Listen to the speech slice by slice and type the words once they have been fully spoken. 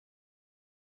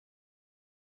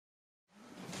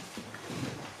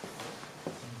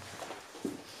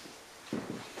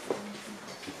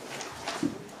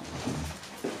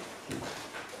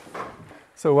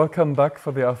So welcome back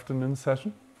for the afternoon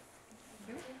session.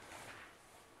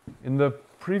 In the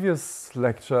previous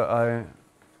lecture,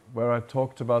 where I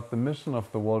talked about the mission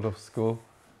of the Waldorf School,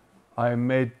 I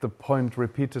made the point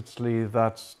repeatedly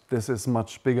that this is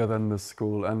much bigger than the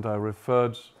school, and I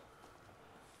referred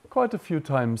quite a few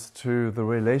times to the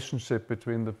relationship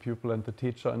between the pupil and the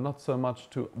teacher, and not so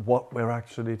much to what we're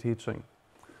actually teaching.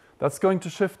 That's going to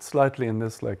shift slightly in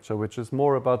this lecture, which is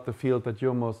more about the field that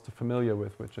you're most familiar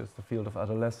with, which is the field of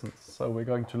adolescence. So we're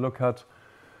going to look at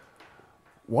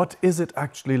what is it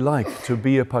actually like to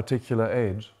be a particular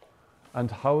age, and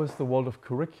how is the Waldorf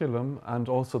curriculum and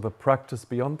also the practice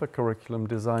beyond the curriculum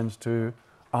designed to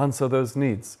answer those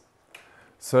needs.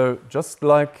 So just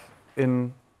like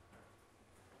in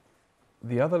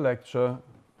the other lecture,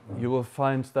 you will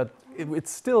find that it's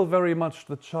still very much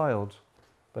the child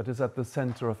that is at the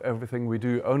center of everything we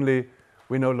do, only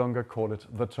we no longer call it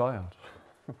the child.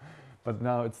 But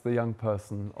now it's the young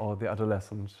person or the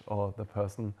adolescent or the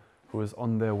person who is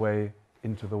on their way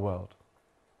into the world.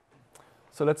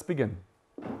 So let's begin.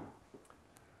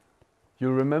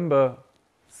 You remember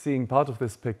seeing part of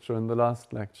this picture in the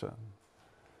last lecture.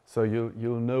 So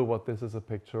you'll know what this is a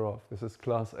picture of. This is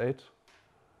class 8,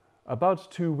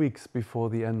 about 2 weeks before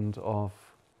the end of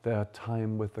their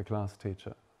time with the class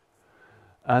teacher.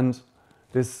 And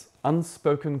this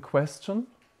unspoken question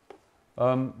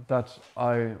that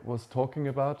I was talking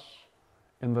about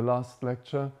in the last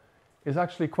lecture is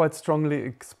actually quite strongly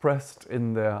expressed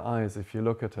in their eyes if you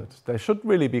look at it. They should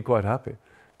really be quite happy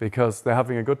because they're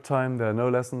having a good time, there are no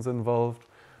lessons involved,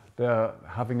 they're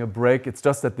having a break. It's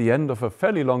just at the end of a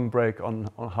fairly long break on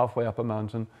halfway up a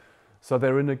mountain. So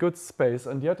they're in a good space,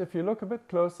 and yet if you look a bit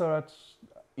closer at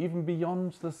even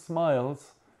beyond the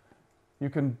smiles, you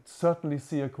can certainly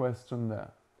see a question there.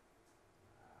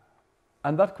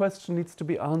 And that question needs to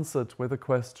be answered with a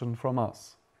question from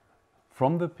us,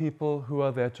 from the people who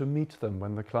are there to meet them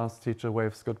when the class teacher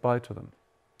waves goodbye to them.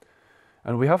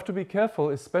 And we have to be careful,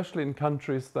 especially in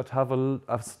countries that have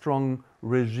a strong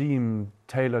regime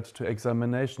tailored to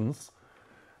examinations,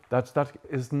 that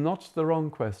is not the wrong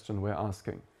question we're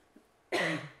asking.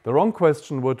 The wrong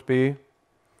question would be,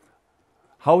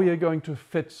 how are you going to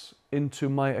fit into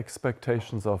my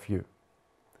expectations of you?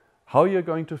 How are you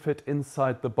going to fit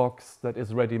inside the box that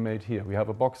is ready-made here? We have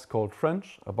a box called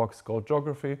French, a box called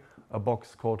Geography, a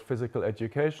box called Physical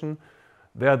Education.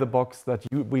 They're the box that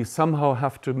we somehow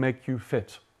have to make you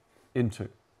fit into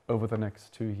over the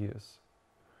next 2 years.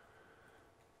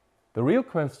 The real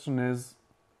question is,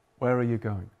 where are you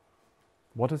going?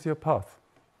 What is your path?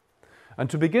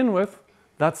 And to begin with,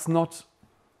 that's not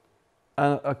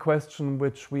a question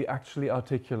which we actually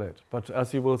articulate. But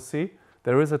as you will see,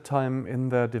 there is a time in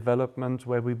their development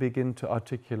where we begin to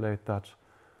articulate that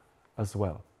as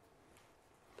well.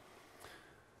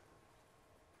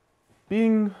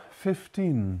 Being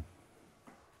 15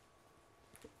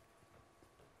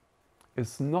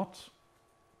 is not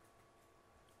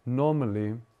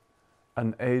normally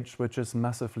an age which is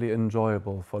massively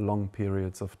enjoyable for long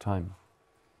periods of time.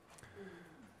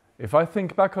 If I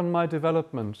think back on my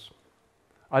development,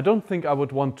 I don't think I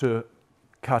would want to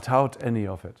cut out any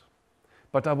of it,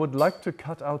 but I would like to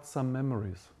cut out some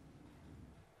memories.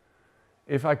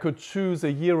 If I could choose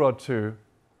a year or two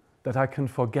that I can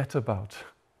forget about,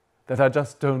 that I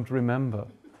just don't remember,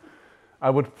 I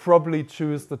would probably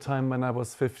choose the time when I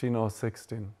was 15 or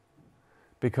 16,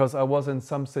 because I was in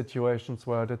some situations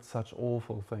where I did such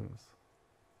awful things,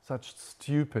 such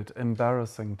stupid,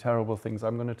 embarrassing, terrible things.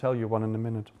 I'm going to tell you one in a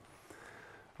minute.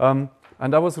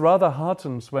 And I was rather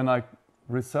heartened when I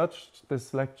researched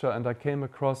this lecture and I came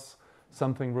across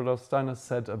something Rudolf Steiner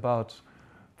said about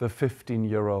the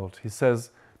 15-year-old. He says,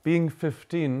 being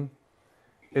 15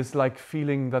 is like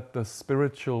feeling that the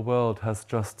spiritual world has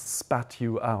just spat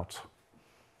you out.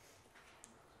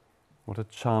 What a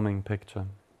charming picture.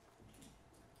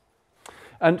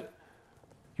 And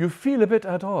you feel a bit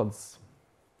at odds.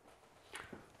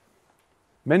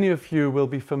 Many of you will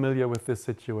be familiar with this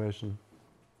situation.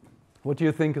 What do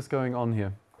you think is going on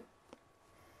here?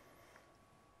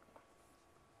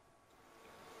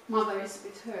 Mother is a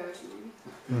bit hurt,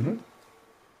 maybe. Mm-hmm.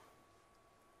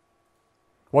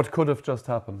 What could have just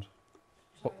happened?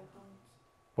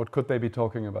 What could they be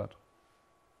talking about?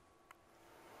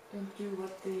 Don't do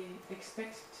what they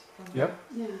expect from Yep.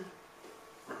 you.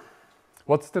 Yeah.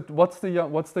 What's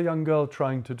the young girl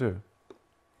trying to do?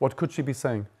 What could she be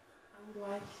saying? I would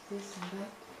like this and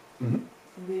that. Mm-hmm.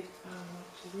 And we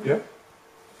what to do. Yeah.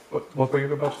 What were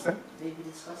you about to say? Maybe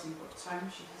discussing what time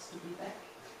she has to be back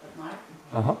at night.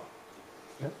 Uh-huh.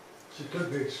 Yeah. She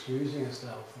could be excusing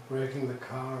herself for breaking the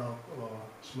car up or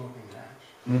smoking hash.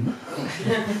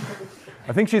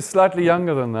 I think she's slightly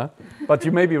younger than that, but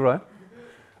you may be right.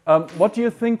 What do you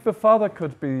think the father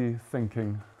could be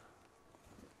thinking?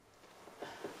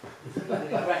 It's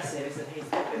really aggressive, isn't he?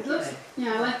 It looks,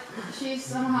 yeah, like she's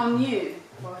somehow new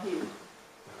for him.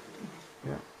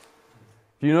 Yeah.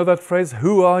 Do you know that phrase,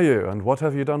 "Who are you and what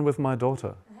have you done with my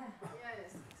daughter?"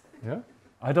 Yes. Yeah?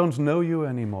 I don't know you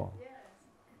anymore. Yes.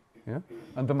 Yeah?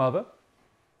 And the mother?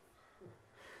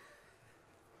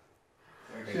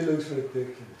 She looks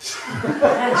ridiculous.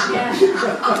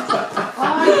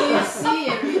 Are you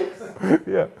serious?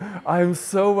 Yeah. I'm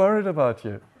so worried about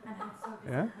you.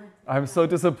 Yeah? I'm so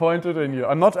disappointed in you.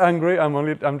 I'm not angry,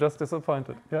 I'm just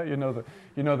disappointed. Yeah, you know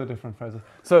the different phrases.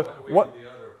 So what The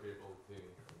other people think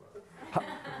about it.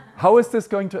 how is this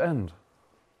going to end?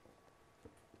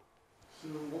 She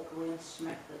will walk away and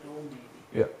smack the door maybe.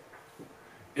 Yeah.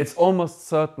 It's almost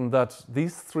certain that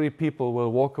these three people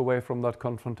will walk away from that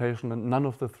confrontation and none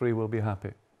of the three will be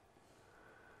happy.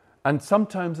 And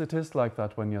sometimes it is like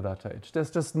that when you're that age.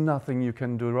 There's just nothing you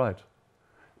can do right.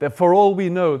 For all we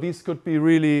know, these could be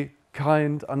really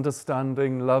kind,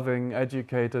 understanding, loving,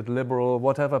 educated, liberal,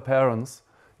 whatever parents,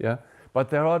 yeah? But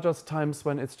there are just times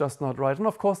when it's just not right. And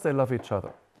of course they love each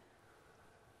other.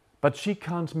 But she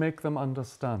can't make them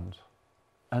understand.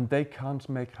 And they can't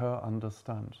make her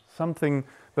understand. Something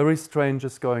very strange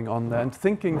is going on there. And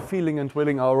thinking, feeling and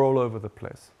willing are all over the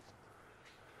place.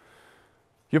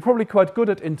 You're probably quite good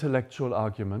at intellectual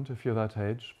argument if you're that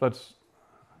age, but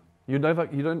you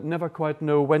never quite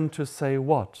know when to say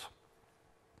what.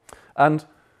 And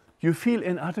you feel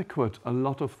inadequate a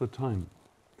lot of the time.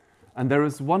 And there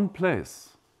is one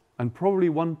place, and probably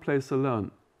one place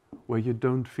alone, where you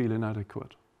don't feel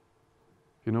inadequate.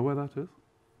 You know where that is?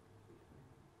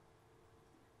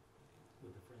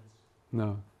 With the friends.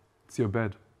 No, it's your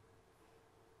bed.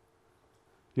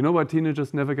 You know why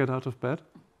teenagers never get out of bed?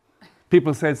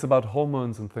 People say it's about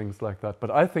hormones and things like that, but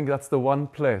I think that's the one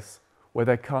place where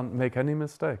they can't make any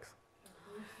mistakes.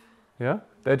 Yeah?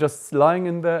 They're just lying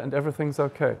in there and everything's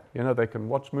okay. You know, they can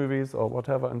watch movies or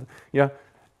whatever, and yeah,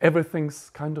 everything's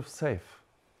kind of safe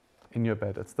in your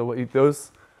bed. It's the way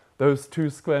those 2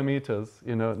 square meters,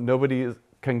 you know, nobody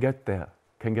can get there,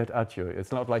 can get at you.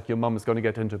 It's not like your mum is going to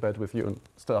get into bed with you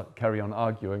and carry on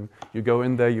arguing. You go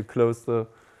in there, you close the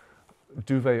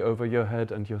duvet over your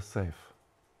head and you're safe.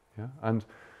 Yeah? And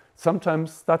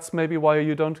sometimes that's maybe why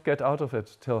you don't get out of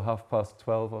it till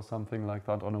 12:30 or something like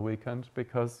that on a weekend,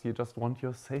 because you just want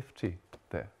your safety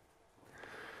there.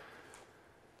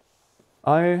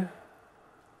 I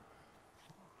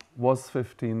was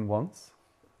 15 once,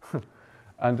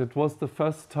 and it was the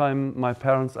first time my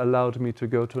parents allowed me to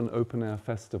go to an open-air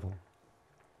festival.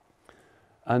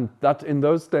 And that in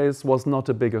those days was not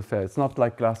a big affair. It's not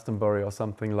like Glastonbury or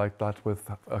something like that with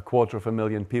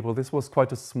 250,000 people. This was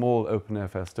quite a small open-air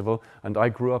festival, and I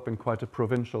grew up in quite a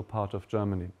provincial part of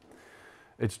Germany.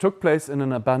 It took place in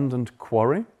an abandoned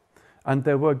quarry, and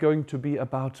there were going to be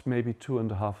about maybe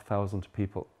 2,500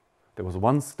 people. There was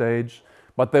one stage,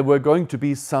 but there were going to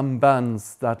be some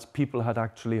bands that people had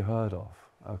actually heard of.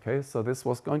 Okay, so this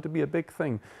was going to be a big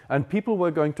thing. And people were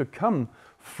going to come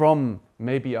from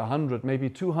maybe 100, maybe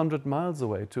 200 miles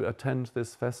away to attend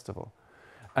this festival.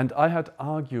 And I had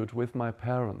argued with my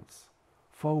parents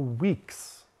for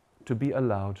weeks to be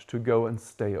allowed to go and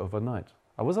stay overnight.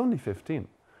 I was only 15,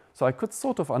 so I could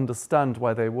sort of understand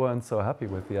why they weren't so happy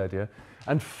with the idea.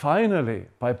 And finally,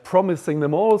 by promising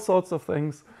them all sorts of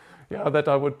things, that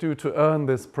I would do to earn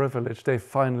this privilege, they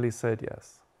finally said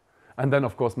yes. And then,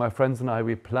 of course, my friends and I,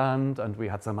 we planned, and we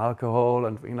had some alcohol,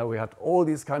 and we had all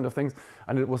these kind of things,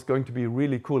 and it was going to be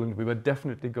really cool, and we were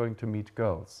definitely going to meet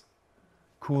girls,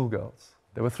 cool girls.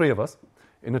 There were 3 of us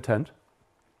in a tent.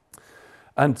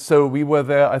 And so we were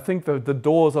there. I think the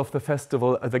doors of the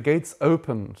festival, the gates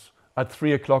opened at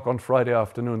 3 o'clock on Friday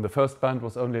afternoon. The first band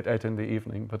was only at 8 in the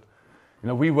evening, but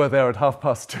we were there at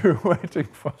 2:30 waiting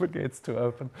for the gates to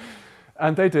open.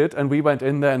 And they did, and we went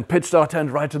in there and pitched our tent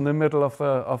right in the middle of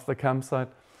the campsite.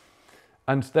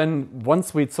 And then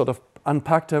once we'd sort of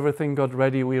unpacked everything, got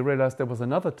ready, we realized there was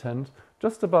another tent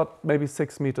just about maybe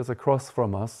 6 meters across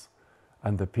from us.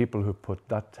 And the people who put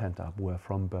that tent up were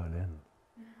from Berlin.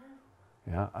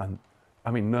 Yeah, and I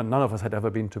mean, none of us had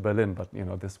ever been to Berlin, but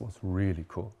this was really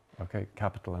cool. Okay,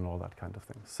 capital and all that kind of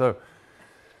thing. So,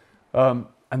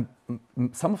 and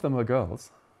some of them were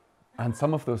girls, and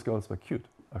some of those girls were cute.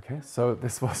 Okay, so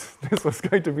this was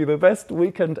going to be the best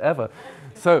weekend ever.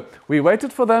 So we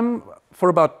waited for them for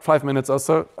about 5 minutes or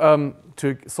so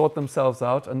to sort themselves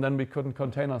out, and then we couldn't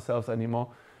contain ourselves anymore.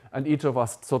 and each of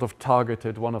us sort of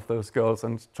targeted one of those girls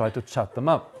and tried to chat them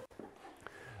up.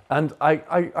 And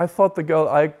I thought the girl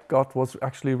I got was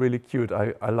actually really cute.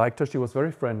 I liked her. She was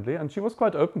very friendly, and she was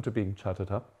quite open to being chatted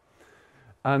up.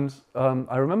 And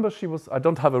I remember she was, I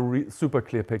don't have a super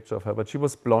clear picture of her, but she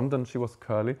was blonde and she was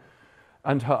curly.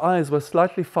 And her eyes were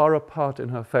slightly far apart in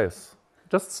her face.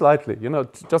 Just slightly, you know,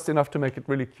 just enough to make it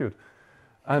really cute.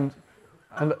 And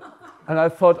I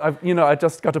thought, I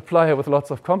just got to ply her with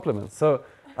lots of compliments. So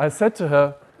I said to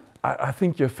her, I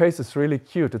think your face is really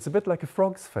cute. It's a bit like a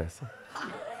frog's face.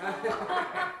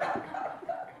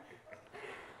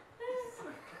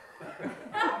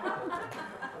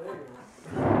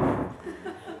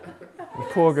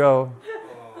 Poor girl.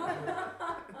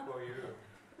 For you.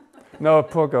 No,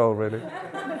 poor girl, really.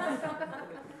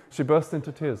 She burst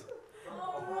into tears.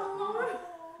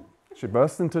 She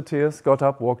burst into tears, got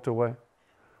up, walked away.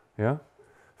 Yeah?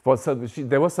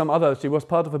 There was some other, she was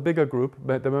part of a bigger group,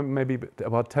 but there were maybe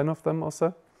about 10 of them or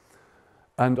so.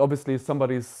 And obviously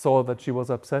somebody saw that she was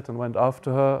upset and went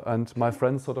after her, and my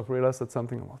friends sort of realized that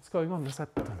something, what's going on? I said,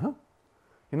 I don't know.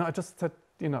 You know, I just said,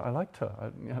 you know, I liked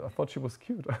her. I thought she was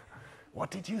cute. What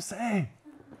did you say?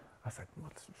 I said,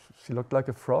 what? She looked like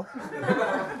a frog?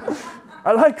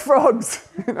 I like frogs,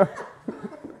 you know.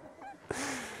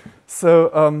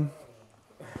 So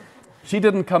she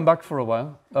didn't come back for a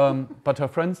while, but her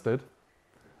friends did,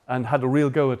 and had a real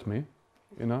go at me,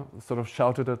 you know, sort of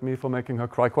shouted at me for making her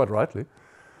cry, quite rightly.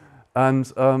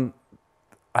 And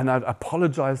I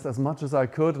apologized as much as I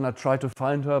could, and I tried to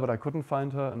find her, but I couldn't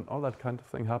find her, and all that kind of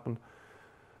thing happened.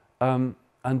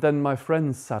 And then my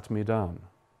friends sat me down,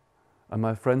 and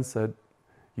my friend said,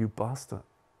 "You bastard,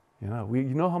 you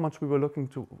know how much we were looking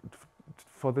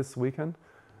for this weekend,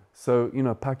 so you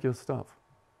know, pack your stuff."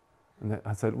 And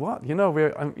I said, "What? You know,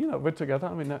 we're together.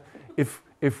 I mean, if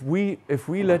we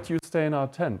let you stay in our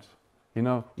tent, you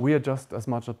know, we are just as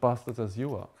much bastards as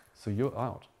you are, so you're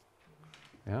out."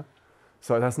 Yeah.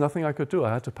 So there's nothing I could do.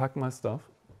 I had to pack my stuff,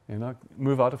 you know,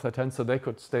 move out of the tent so they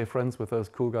could stay friends with those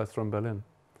cool guys from Berlin.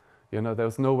 You know, there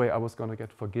was no way I was going to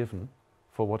get forgiven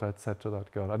for what I'd said to that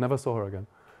girl. I never saw her again.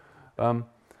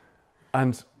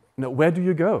 And you know, where do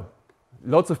you go?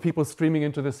 Lots of people streaming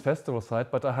into this festival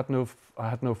site, but I had no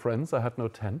friends. I had no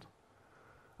tent.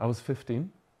 I was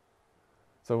 15.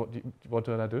 So what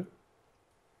did I do?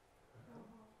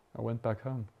 I went back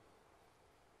home.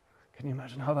 Can you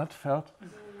imagine how that felt?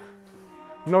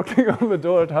 Knocking on the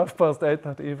door at 8:30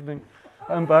 that evening.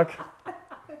 I'm back.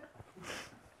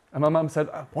 And my mum said,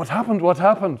 "What happened? What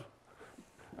happened?"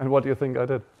 And what do you think I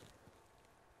did? You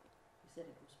said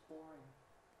it was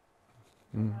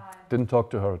boring. Didn't talk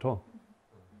to her at all.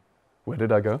 Where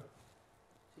did I go?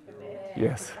 To bed.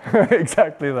 Yes,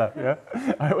 exactly that. Yeah,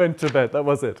 I went to bed. That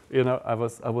was it. You know, I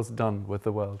was done with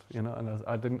the world. You know, and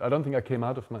I don't think I came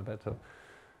out of my bed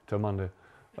till Monday.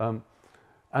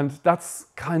 And that's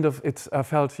kind of it. I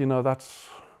felt, you know,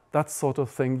 that sort of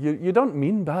thing. You don't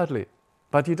mean badly,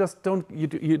 but you just don't.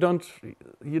 You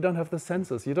don't have the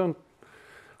senses. You don't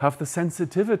have the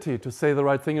sensitivity to say the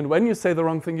right thing. And when you say the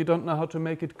wrong thing, you don't know how to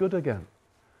make it good again.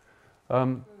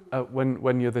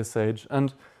 When you're this age,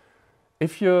 and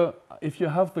if you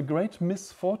have the great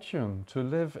misfortune to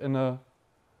live in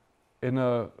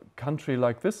a country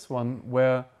like this one,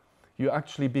 where you're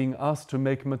actually being asked to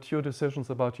make mature decisions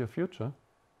about your future.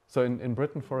 So in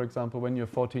Britain, for example, when you're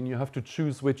 14, you have to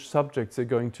choose which subjects you're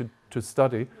going to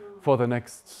study for the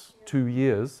next 2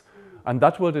 years. And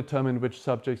that will determine which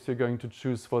subjects you're going to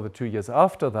choose for the 2 years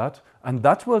after that. And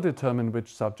that will determine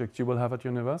which subjects you will have at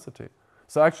university.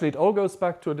 So actually, it all goes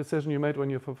back to a decision you made when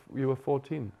you were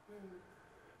 14.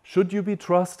 Should you be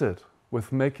trusted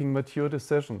with making mature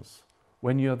decisions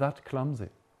when you're that clumsy?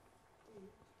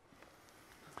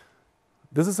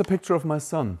 This is a picture of my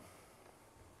son.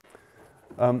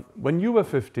 When you were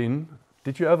 15,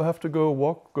 did you ever have to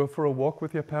go for a walk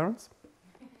with your parents?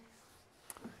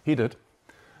 He did.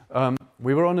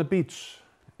 We were on a beach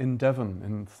in Devon,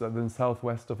 in the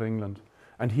southwest of England,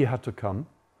 and he had to come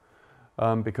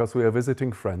because we were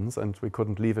visiting friends and we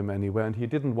couldn't leave him anywhere, and he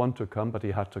didn't want to come, but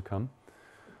he had to come.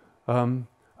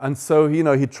 And so, you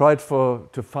know, he tried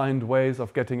to find ways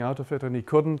of getting out of it, and he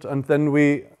couldn't. And then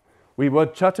we were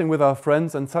chatting with our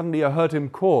friends, and suddenly I heard him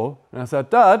call, and I said,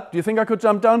 "Dad, do you think I could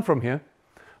jump down from here?"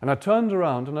 And I turned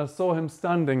around and I saw him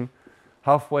standing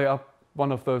halfway up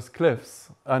one of those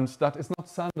cliffs, and that is not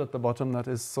sand at the bottom, that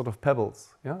is sort of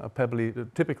pebbles, yeah, a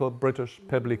typical British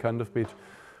pebbly kind of beach.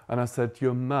 And I said,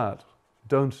 "You're mad.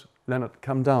 Don't, Leonard,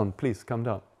 come down, please, come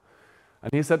down."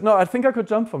 And he said, "No, I think I could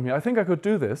jump from here. I think I could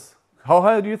do this. How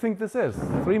high do you think this is?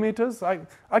 3 meters?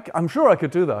 I'm sure I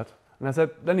could do that." And I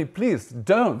said, Lenny, please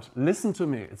don't listen to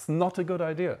me. It's not a good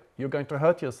idea. You're going to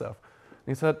hurt yourself.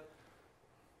 And he said,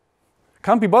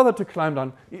 can't be bothered to climb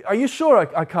down. Are you sure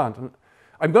I can't? And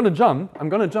I'm going to jump.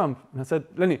 And I said,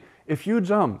 Lenny, if you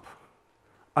jump,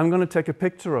 I'm going to take a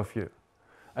picture of you.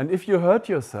 And if you hurt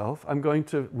yourself, I'm going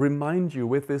to remind you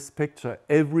with this picture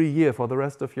every year for the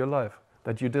rest of your life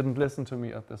that you didn't listen to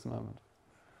me at this moment.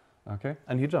 Okay?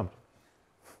 And he jumped.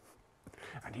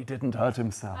 And he didn't hurt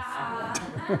himself.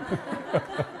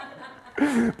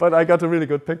 But I got a really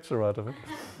good picture out of it.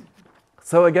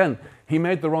 So again, he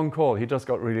made the wrong call. He just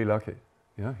got really lucky.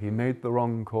 Yeah? He made the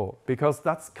wrong call. Because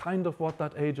that's kind of what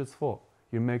that age is for.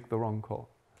 You make the wrong call.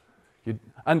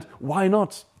 And why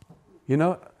not? You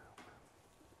know,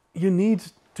 you need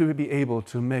to be able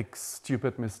to make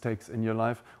stupid mistakes in your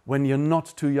life when you're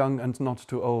not too young and not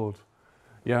too old.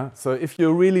 Yeah? So if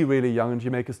you're really, really young and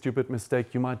you make a stupid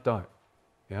mistake, you might die.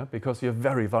 Yeah? Because you're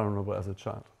very vulnerable as a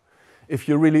child. If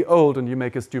you're really old and you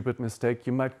make a stupid mistake,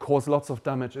 you might cause lots of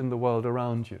damage in the world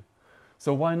around you.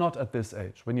 So why not at this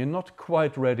age, when you're not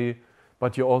quite ready,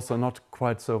 but you're also not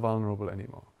quite so vulnerable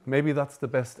anymore? Maybe that's the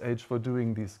best age for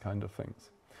doing these kind of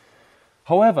things.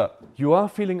 However, you are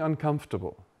feeling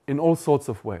uncomfortable in all sorts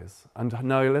of ways. And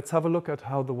now let's have a look at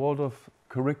how the Waldorf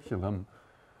curriculum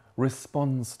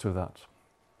responds to that.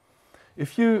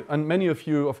 If you, and many of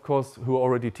you, of course, who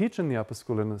already teach in the upper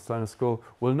school and the Steiner school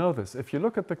will know this. If you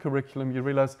look at the curriculum, you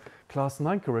realize class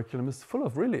 9 curriculum is full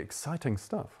of really exciting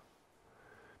stuff.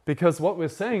 Because what we're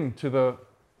saying to the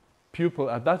pupil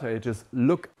at that age is,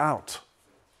 look out.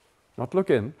 Not look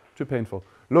in, too painful.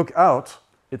 Look out,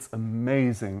 it's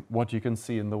amazing what you can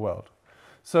see in the world.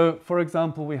 So, for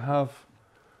example, we have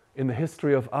in the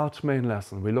history of art main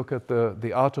lesson, we look at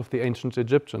the art of the ancient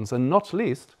Egyptians, and not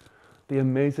least, the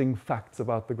amazing facts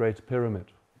about the Great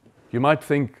Pyramid. You might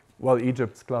think, well,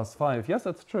 Egypt's class 5. Yes,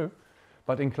 that's true.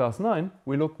 But in class 9,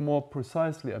 we look more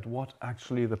precisely at what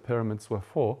actually the pyramids were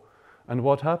for and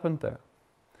what happened there.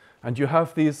 And you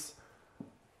have these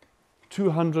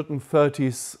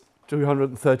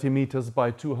 230 meters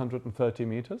by 230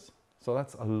 meters. So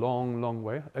that's a long, long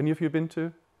way. Any of you been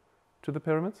to the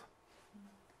pyramids?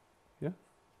 Yeah?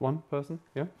 One person?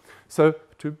 Yeah? So,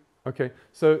 two. Okay.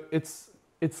 So it's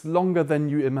longer than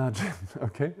you imagine,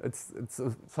 okay? It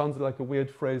sounds like a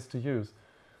weird phrase to use,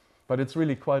 but it's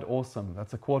really quite awesome.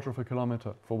 That's 1/4 of a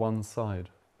kilometer for one side,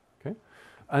 okay?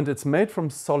 And it's made from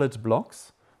solid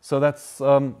blocks, so that's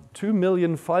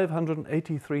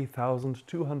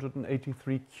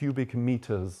 2,583,283 cubic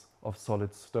meters of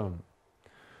solid stone.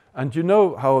 And you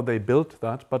know how they built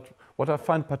that, but what I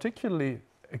find particularly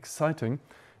exciting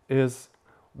is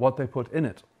what they put in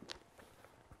it.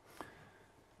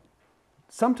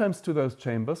 Sometimes to those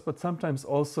chambers, but sometimes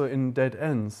also in dead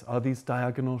ends, are these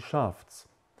diagonal shafts.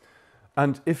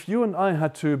 And if you and I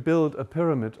had to build a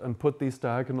pyramid and put these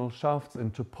diagonal shafts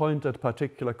in to point at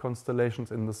particular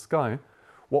constellations in the sky,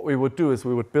 what we would do is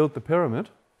we would build the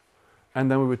pyramid,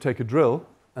 and then we would take a drill,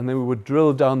 and then we would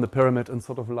drill down the pyramid and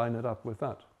sort of line it up with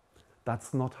that.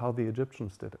 That's not how the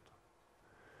Egyptians did it.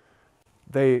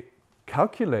 They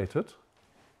calculated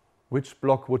which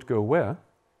block would go where,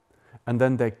 and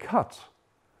then they cut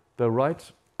the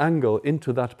right angle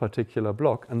into that particular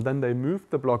block, and then they moved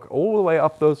the block all the way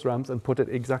up those ramps and put it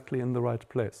exactly in the right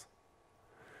place.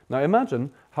 Now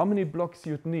imagine how many blocks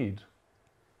you'd need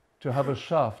to have a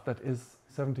shaft that is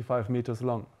 75 meters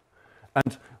long,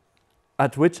 and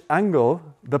at which angle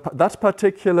that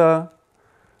particular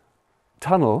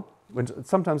tunnel, which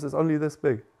sometimes it's only this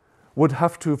big, would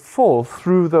have to fall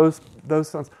through those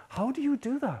stones. How do you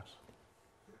do that?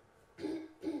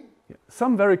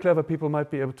 Some very clever people might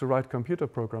be able to write computer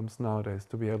programs nowadays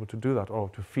to be able to do that, or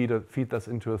to feed this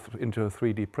into a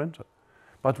 3D printer.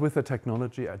 But with the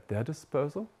technology at their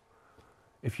disposal,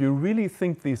 if you really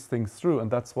think these things through, and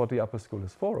that's what the upper school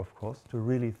is for, of course, to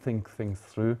really think things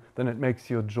through, then it makes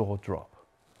your jaw drop.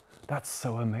 That's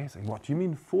so amazing. What, you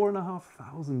mean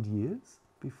 4,500 years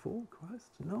before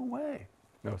Christ? No way.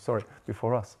 No, sorry,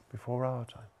 before us, before our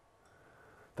time.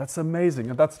 That's amazing,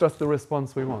 and that's just the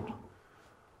response we want.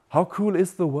 How cool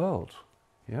is the world?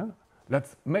 Yeah,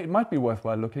 it might be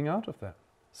worthwhile looking out of that.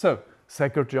 So,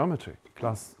 sacred geometry,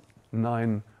 class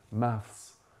 9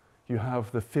 maths. You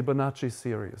have the Fibonacci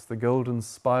series, the golden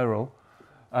spiral,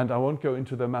 and I won't go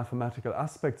into the mathematical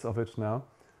aspects of it now,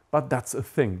 but that's a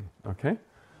thing, okay?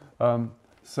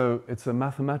 So it's a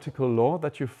mathematical law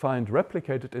that you find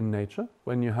replicated in nature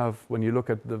when you look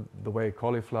at the way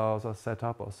cauliflowers are set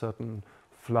up, or certain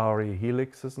flowery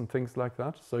helixes and things like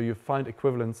that. So you find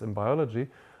equivalents in biology,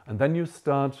 and then you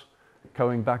start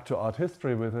going back to art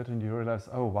history with it, and you realize,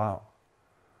 oh wow,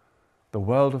 the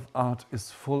world of art is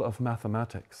full of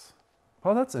mathematics.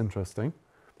 Oh, that's interesting,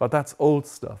 but that's old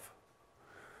stuff.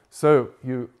 So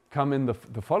you come in the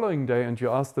following day and you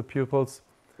ask the pupils,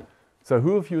 so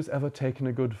who of you has ever taken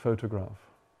a good photograph?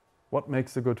 What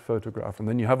makes a good photograph? And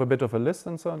then you have a bit of a list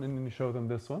and so on, and then you show them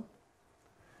this one.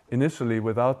 Initially,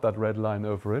 without that red line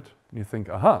over it, you think,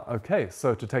 aha, okay,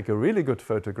 so to take a really good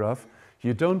photograph,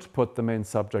 you don't put the main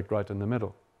subject right in the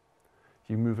middle.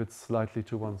 You move it slightly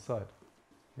to one side.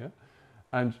 Yeah?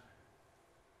 And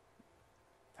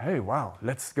hey, wow,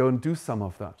 let's go and do some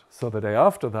of that. So the day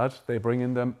after that, they bring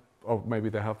in them, or maybe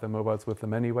they have their mobiles with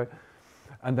them anyway,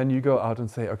 and then you go out and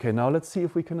say, okay, now let's see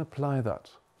if we can apply that.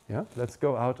 Yeah? Let's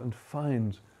go out and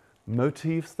find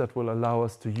motifs that will allow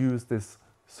us to use this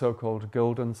so-called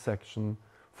golden section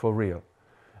for real.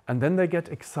 And then they get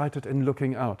excited in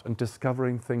looking out and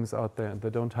discovering things out there, and they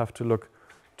don't have to look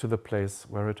to the place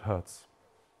where it hurts.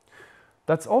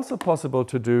 That's also possible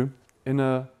to do in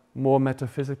a more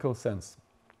metaphysical sense.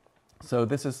 So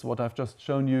this is what I've just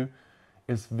shown you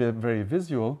is very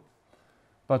visual,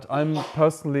 but I'm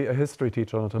personally a history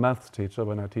teacher, not a maths teacher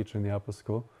when I teach in the upper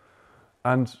school.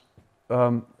 And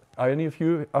are any of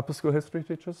you upper school history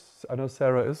teachers? I know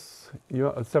Sarah is,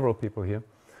 several people here.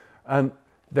 And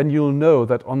then you'll know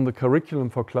that on the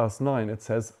curriculum for class 9 it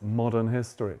says modern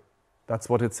history. That's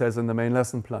what it says in the main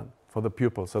lesson plan for the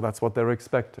pupils, so that's what they're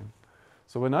expecting.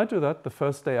 So when I do that, the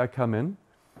first day I come in,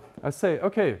 I say,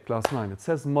 okay, class 9, it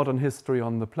says modern history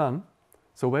on the plan,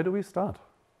 so where do we start?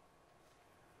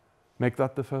 Make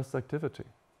that the first activity.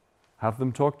 Have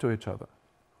them talk to each other.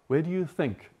 Where do you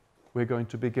think we're going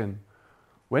to begin?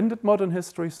 When did modern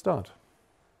history start?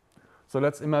 So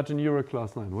let's imagine you're a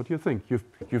class 9. What do you think?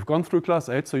 You've gone through class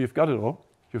 8, so you've got it all.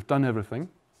 You've done everything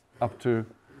up to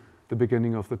the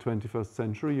beginning of the 21st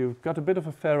century. You've got a bit of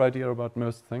a fair idea about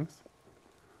most things.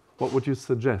 What would you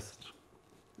suggest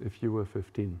if you were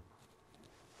 15?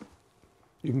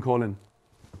 You can call in.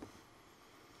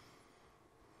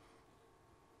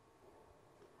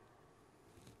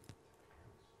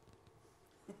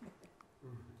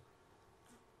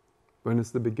 When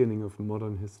is the beginning of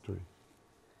modern history?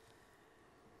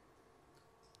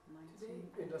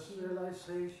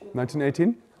 Industrialization.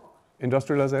 1918?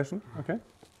 Industrialization? Okay.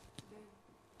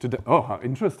 Today. Oh, how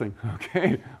interesting.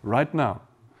 Okay, right now.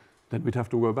 Then we'd have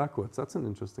to go backwards. That's an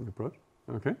interesting approach.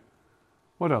 Okay.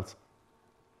 What else?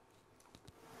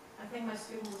 I think my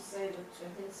students say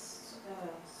the 20th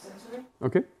century.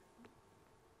 Okay.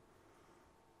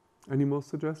 Any more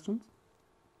suggestions?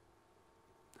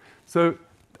 So,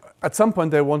 at some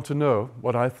point they want to know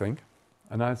what I think,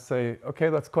 and I say, okay,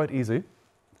 that's quite easy.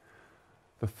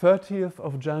 The 30th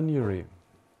of January,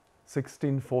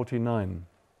 1649,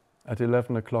 at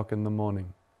 11 o'clock in the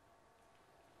morning.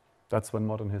 That's when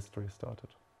modern history started.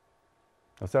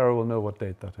 Now, Sarah will know what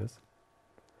date that is.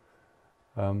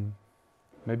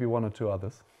 Maybe one or two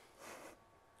others.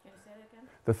 Can you say it again?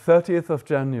 The 30th of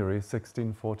January,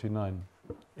 1649,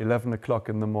 11 o'clock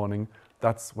in the morning,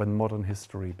 that's when modern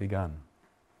history began.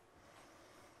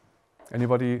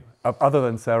 Anybody, other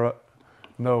than Sarah,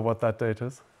 know what that date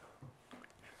is?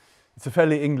 It's a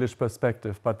fairly English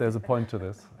perspective, but there's a point to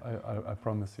this, I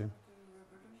promise you.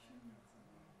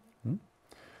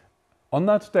 On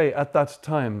that day, at that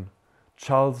time,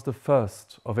 Charles I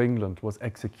of England was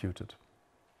executed.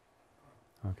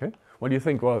 Okay? What do you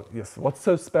think? Well, yes, what's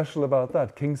so special about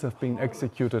that? Kings have been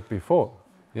executed before.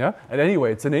 Yeah? And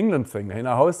anyway, it's an England thing. You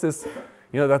know, how is this,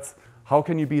 how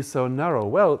can you be so narrow?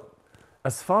 Well,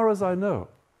 as far as I know,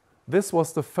 this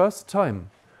was the first time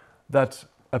that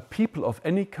a people of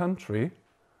any country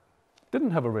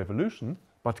didn't have a revolution,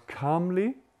 but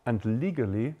calmly and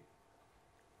legally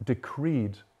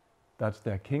decreed that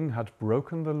their king had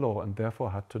broken the law and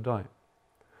therefore had to die.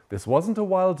 This wasn't a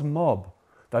wild mob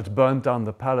that burned down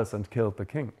the palace and killed the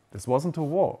king. This wasn't a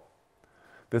war.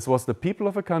 This was the people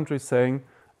of a country saying,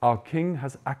 our king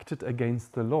has acted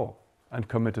against the law and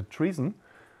committed treason,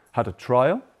 had a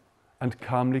trial, and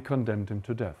calmly condemned him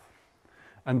to death.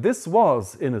 And this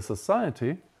was in a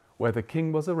society where the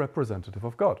king was a representative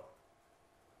of God.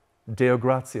 Deo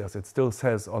gratias, it still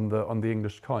says on the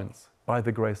English coins, by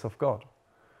the grace of God.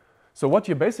 So what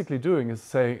you're basically doing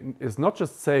is not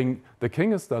just saying the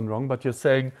king has done wrong, but you're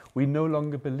saying we no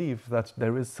longer believe that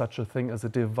there is such a thing as a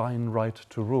divine right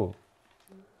to rule.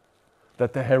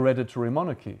 That the hereditary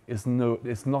monarchy is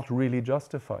not really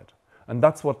justified. And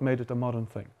that's what made it a modern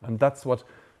thing. And that's what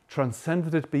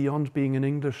transcended it beyond being an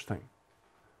English thing.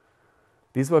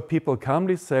 These were people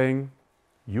calmly saying,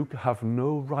 you have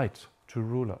no right to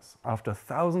rule us. After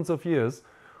thousands of years,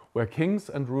 where kings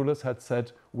and rulers had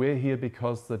said, we're here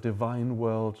because the divine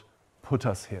world put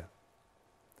us here.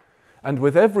 And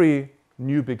with every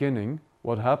new beginning,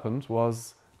 what happened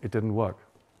was it didn't work.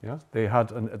 Yeah? They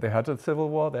had a civil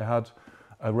war, they had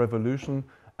a revolution,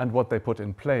 and what they put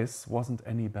in place wasn't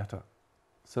any better.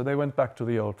 So they went back to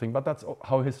the old thing, but that's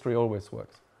how history always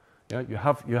works. Yeah? You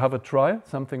have a try,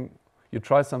 you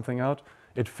try something out,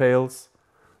 it fails,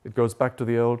 it goes back to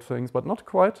the old things, but not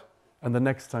quite, and the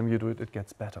next time you do it, it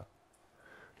gets better.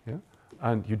 Yeah?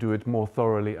 And you do it more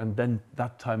thoroughly, and then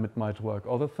that time it might work,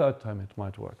 or the third time it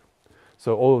might work.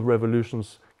 So all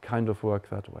revolutions kind of work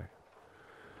that way.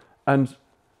 And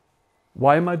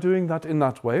why am I doing that in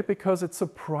that way? Because it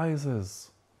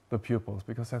surprises the pupils,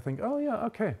 because I think, oh yeah,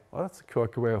 okay, well that's a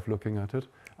quirky way of looking at it,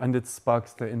 and it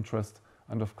sparks their interest,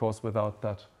 and of course without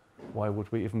that, why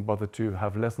would we even bother to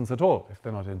have lessons at all if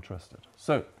they're not interested?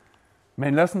 So,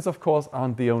 main lessons of course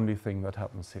aren't the only thing that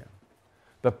happens here.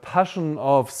 The passion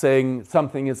of saying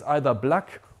something is either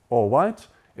black or white,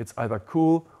 it's either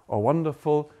cool or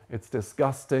wonderful, it's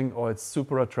disgusting or it's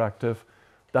super attractive,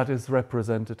 that is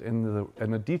represented in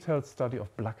a detailed study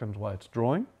of black and white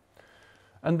drawing.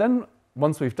 And then,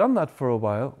 once we've done that for a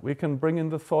while, we can bring in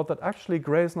the thought that actually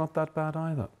grey is not that bad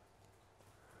either.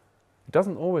 It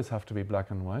doesn't always have to be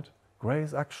black and white. Grey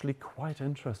is actually quite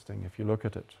interesting if you look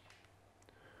at it.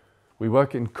 We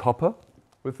work in copper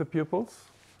with the pupils,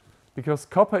 because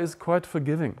copper is quite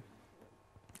forgiving.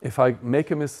 If I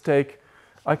make a mistake,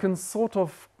 I can sort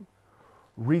of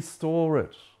restore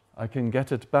it. I can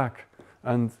get it back.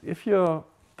 And if you're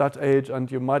that age and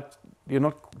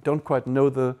don't quite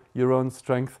know your own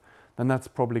strength, then that's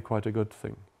probably quite a good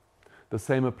thing. The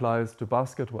same applies to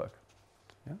basket work.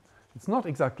 Yeah? It's not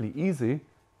exactly easy,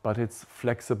 but it's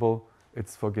flexible,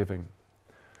 it's forgiving.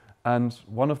 And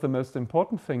one of the most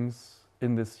important things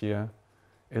in this year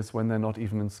is when they're not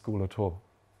even in school at all.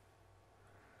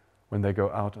 When they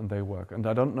go out and they work. And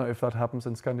I don't know if that happens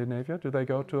in Scandinavia. Do they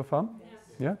go to a farm? Yes.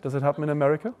 Yeah? Does it happen in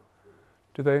America?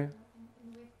 Do they?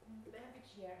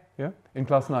 Yeah? In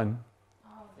class 9? Oh,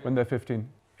 When they're 15?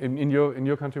 In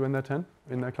your country when they're 10?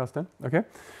 In their class 10? Okay.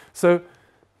 So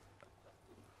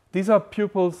these are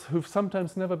pupils who've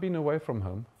sometimes never been away from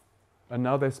home. And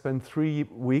now they spend 3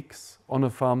 weeks on a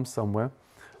farm somewhere.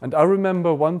 And I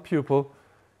remember one pupil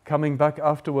coming back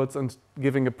afterwards and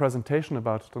giving a presentation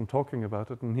about it and talking about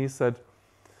it. And he said,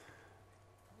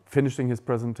 finishing his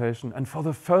presentation, and for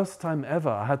the first time ever,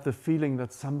 I had the feeling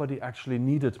that somebody actually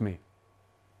needed me.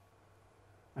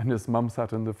 And his mum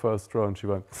sat in the first row and she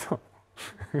went,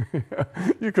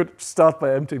 you could start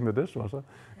by emptying the dishwasher.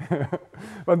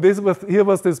 But here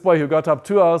was this boy who got up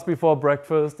 2 hours before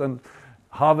breakfast and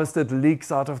harvested leeks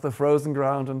out of the frozen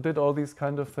ground and did all these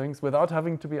kind of things without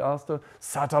having to be asked to,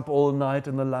 sat up all night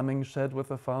in the lambing shed with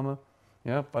the farmer.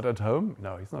 Yeah, but at home,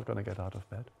 no, he's not going to get out of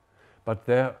bed. But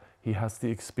there he has the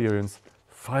experience,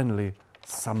 finally,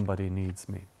 somebody needs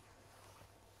me.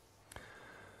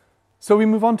 So we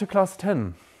move on to class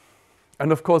 10.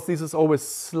 And of course, this is always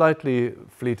slightly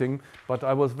fleeting, but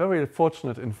I was very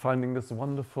fortunate in finding this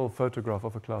wonderful photograph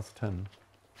of a class 10.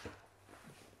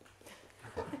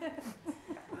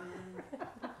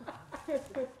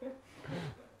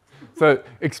 So,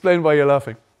 explain why you're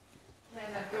laughing. They're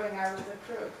not going out with a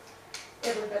crew.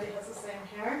 Everybody has the same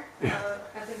hair.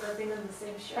 I think I've been in the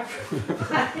same shop,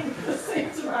 having the same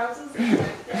trousers and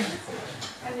jackets.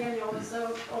 And then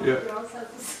also, all the girls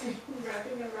have the same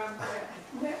wrapping around their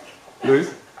neck.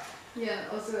 Louise? Yeah,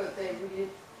 also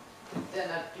they're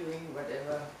not doing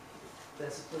whatever they're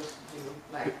supposed to do.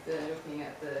 Like they're looking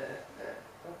at the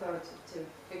authoritative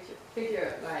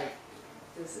figure like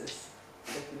this is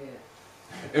definitely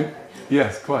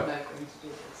yes, quite. I'm not going to do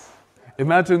this.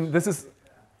 Imagine this is,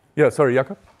 yeah. Sorry,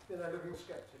 Jakob. Yeah, they're looking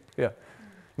sketchy. Yeah.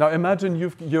 Now imagine you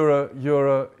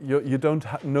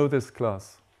don't know this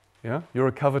class. Yeah, you're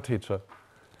a cover teacher.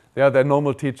 Yeah, their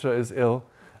normal teacher is ill,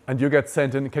 and you get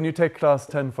sent in. Can you take class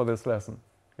 10 for this lesson?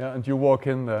 Yeah, and you walk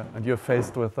in there, and you're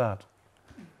faced with that.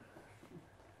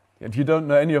 And you don't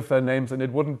know any of their names, and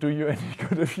it wouldn't do you any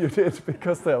good if you did,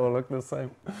 because they all look the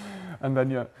same. And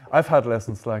then I've had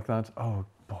lessons like that. Oh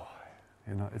boy,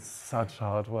 it's such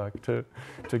hard work to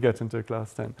get into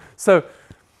class 10. So,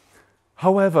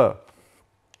 however,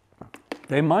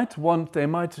 they might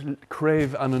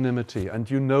crave anonymity,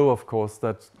 and of course,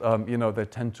 that they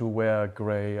tend to wear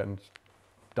grey and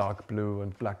dark blue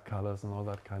and black colors and all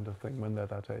that kind of thing when they're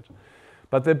that age.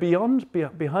 But they're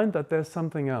behind that, there's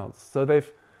something else. So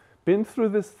they've been through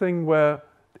this thing where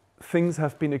things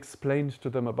have been explained to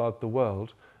them about the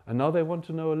world, and now they want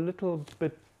to know a little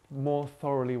bit more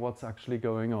thoroughly what's actually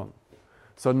going on.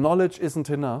 So knowledge isn't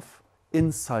enough,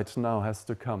 insight now has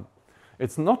to come.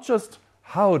 It's not just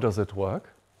how does it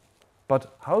work,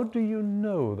 but how do you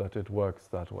know that it works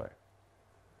that way?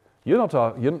 You're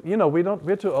not you know,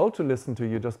 we're too old to listen to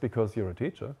you just because you're a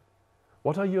teacher.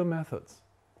 What are your methods?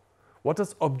 What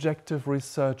does objective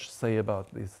research say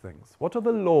about these things? What are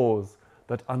the laws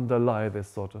that underlie this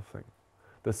sort of thing?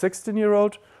 The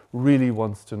 16-year-old really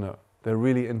wants to know. They're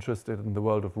really interested in the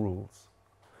world of rules.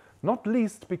 Not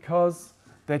least because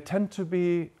they tend to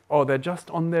be, or they're just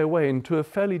on their way into a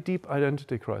fairly deep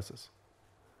identity crisis.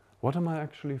 What am I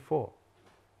actually for?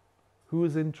 Who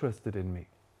is interested in me?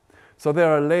 So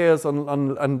there are layers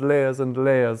and layers and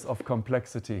layers of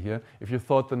complexity here. If you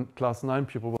thought the class 9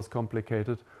 pupil was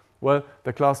complicated, well,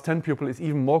 the class 10 pupil is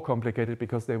even more complicated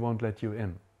because they won't let you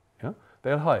in. Yeah?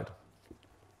 They'll hide.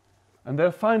 And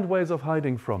they'll find ways of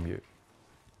hiding from you.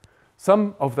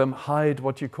 Some of them hide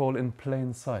what you call in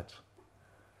plain sight.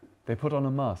 They put on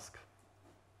a mask.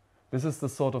 This is the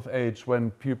sort of age when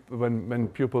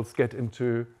pupils get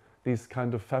into these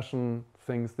kind of fashion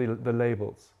things, the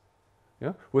labels.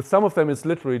 Yeah? With some of them, it's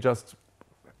literally just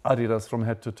Adidas from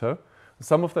head to toe.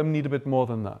 Some of them need a bit more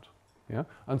than that. Yeah?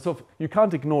 And so you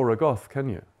can't ignore a goth, can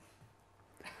you?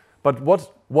 But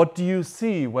what do you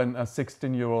see when a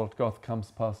 16-year-old goth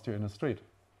comes past you in the street?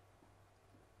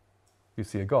 You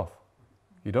see a goth.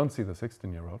 You don't see the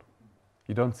 16-year-old.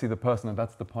 You don't see the person, and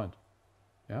that's the point.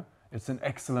 Yeah? It's an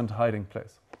excellent hiding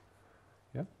place.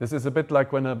 Yeah? This is a bit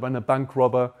like when a bank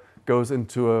robber goes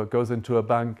into a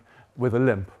bank with a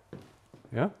limp.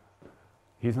 Yeah?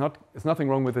 There's nothing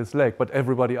wrong with his leg, but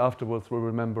everybody afterwards will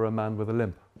remember a man with a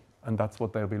limp. And that's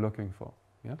what they'll be looking for.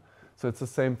 Yeah? So it's the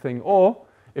same thing. Or,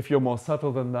 if you're more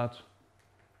subtle than that,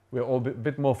 we're all a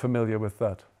bit more familiar with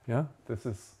that. Yeah? This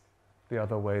is the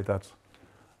other way that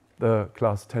the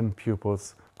class 10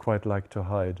 pupils quite like to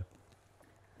hide.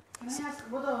 Can I ask,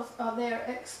 what are their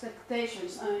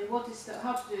expectations? I mean, what is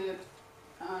how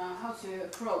to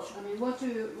approach? I mean, what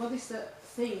is the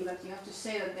thing that you have to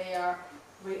say that they are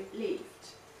relieved?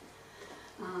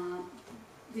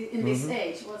 In this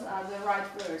age, what are the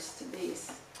right words to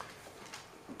these?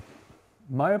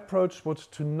 My approach was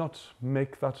to not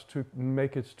make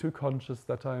it too conscious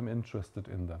that I am interested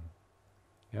in them.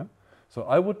 Yeah? So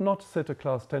I would not sit a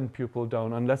class 10 pupil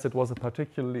down unless it was a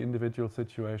particularly individual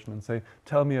situation and say,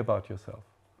 tell me about yourself.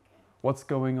 What's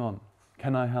going on?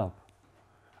 Can I help?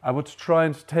 I would try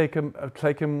and take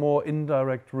a more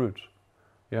indirect route.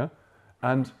 Yeah?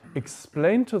 And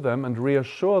explain to them and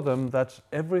reassure them that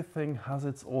everything has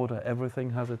its order,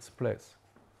 everything has its place.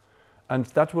 And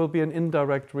that will be an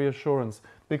indirect reassurance,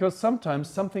 because sometimes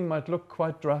something might look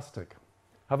quite drastic.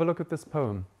 Have a look at this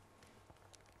poem.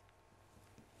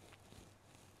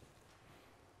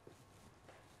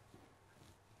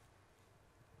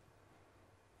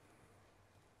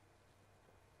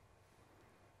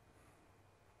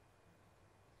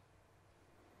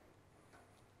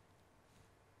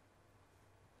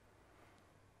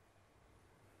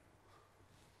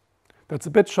 That's a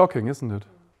bit shocking, isn't it?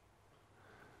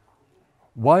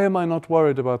 Why am I not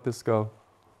worried about this girl?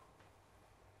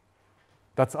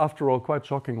 That's, after all, quite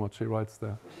shocking what she writes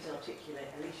there. She's articulate,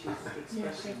 at least she's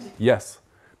expressing. Yes,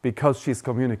 because she's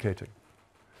communicating.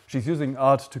 She's using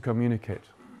art to communicate.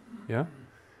 Yeah?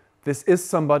 This is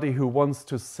somebody who wants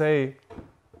to say,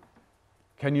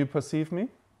 can you perceive me?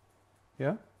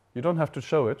 Yeah? You don't have to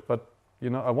show it, but you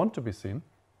know, I want to be seen.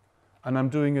 And I'm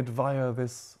doing it via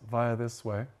this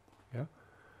way. Yeah?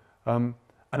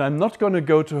 And I'm not going to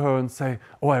go to her and say,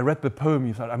 oh, I read the poem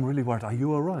you said, I'm really worried, are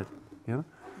you all right? You know?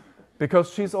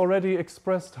 Because she's already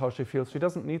expressed how she feels. She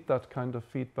doesn't need that kind of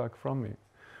feedback from me.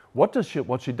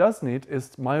 What she does need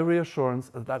is my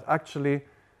reassurance that actually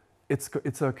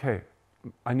it's okay.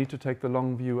 I need to take the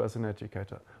long view as an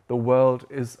educator. The world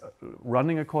is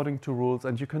running according to rules,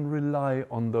 and you can rely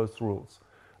on those rules.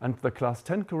 And the class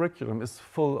 10 curriculum is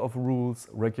full of rules,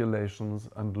 regulations,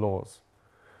 and laws.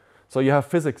 So you have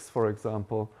physics, for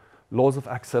example, laws of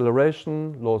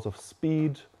acceleration, laws of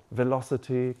speed,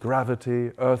 velocity,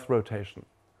 gravity, Earth rotation.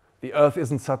 The Earth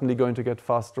isn't suddenly going to get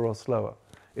faster or slower.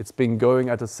 It's been going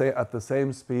at the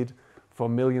same speed for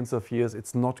millions of years.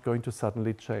 It's not going to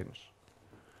suddenly change.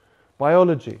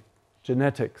 Biology,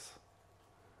 genetics,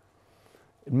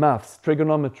 maths,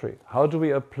 trigonometry. How do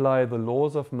we apply the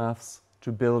laws of maths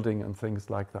to building and things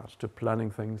like that, to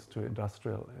planning things, to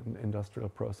industrial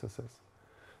processes?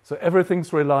 So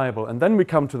everything's reliable. And then we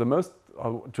come to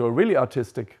to a really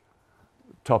artistic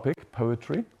topic,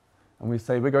 poetry. And we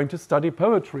say, we're going to study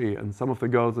poetry. And some of the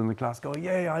girls in the class go,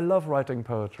 yay, I love writing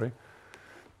poetry.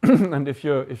 And if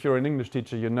you're an English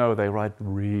teacher, you know they write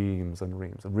reams and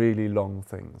reams, really long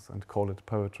things, and call it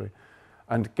poetry.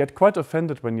 And get quite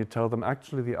offended when you tell them,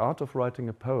 actually, the art of writing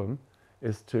a poem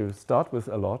is to start with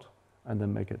a lot and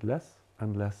then make it less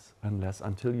and less and less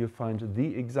until you find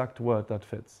the exact word that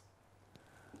fits.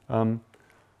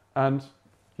 And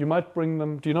you might bring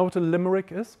them. Do you know what a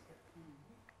limerick is?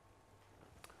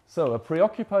 So, a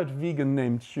preoccupied vegan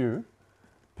named Chew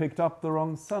picked up the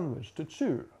wrong sandwich to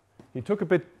chew. He took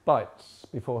a bite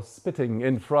before spitting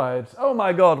in fried, "Oh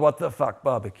my God, what the fuck,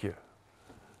 barbecue."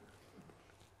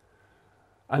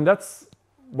 And that's,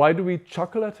 why do we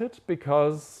chuckle at it?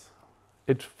 Because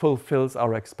it fulfills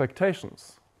our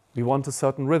expectations. We want a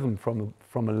certain rhythm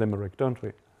from a limerick, don't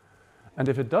we? And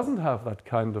if it doesn't have that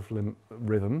kind of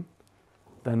rhythm,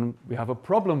 then we have a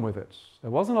problem with it.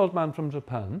 There was an old man from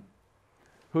Japan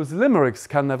whose limericks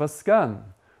can never scan.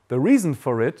 The reason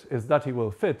for it is that he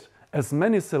will fit as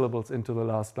many syllables into the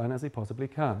last line as he possibly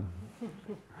can.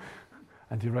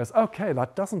 And you realize, okay,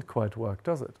 that doesn't quite work,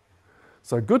 does it?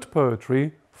 So good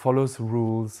poetry follows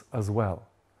rules as well.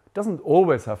 It doesn't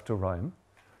always have to rhyme,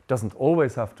 doesn't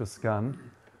always have to scan,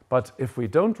 but if we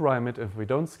don't rhyme it, if we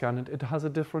don't scan it, it has a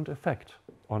different effect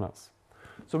on us.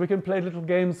 So we can play little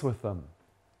games with them.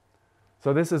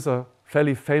 So this is a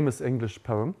fairly famous English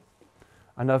poem,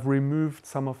 and I've removed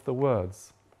some of the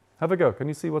words. Have a go. Can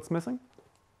you see what's missing?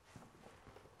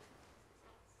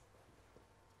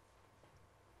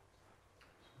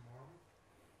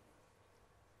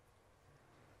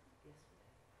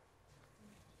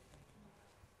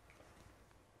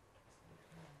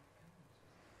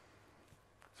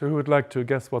 So who would like to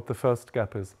guess what the first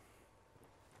gap is?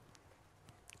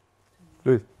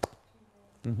 Louis.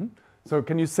 Mm-hmm. So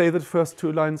can you say the first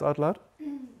two lines out loud?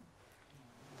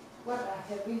 What are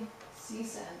heavy,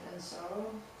 seas and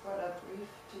sorrow, what are brief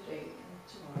today and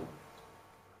tomorrow.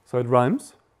 So it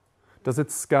rhymes. Does it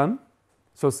scan?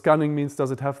 So scanning means, does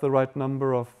it have the right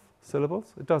number of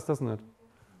syllables? It does, doesn't it?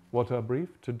 What are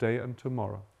brief today and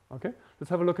tomorrow. Okay, let's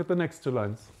have a look at the next two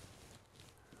lines.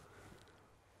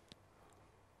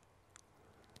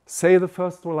 Say the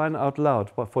first line out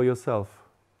loud, but for yourself.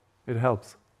 It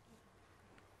helps.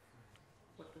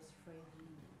 What does frail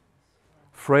mean?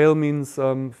 Frail means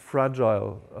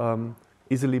fragile,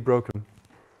 easily broken.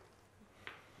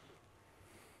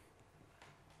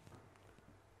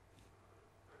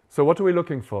 So what are we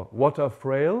looking for? What are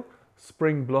frail?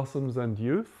 Spring blossoms and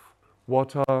youth.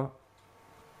 What are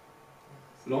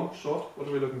long, short? What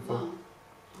are we looking for?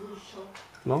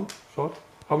 Long, short?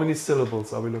 How many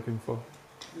syllables are we looking for?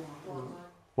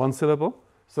 One syllable.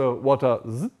 So what are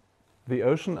z, the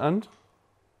ocean, and?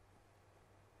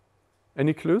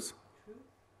 Any clues?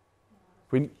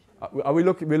 We're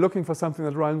looking for something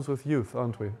that rhymes with youth,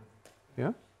 aren't we?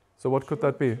 Yeah? So what could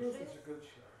that be?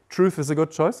 Truth is a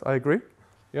good choice, I agree.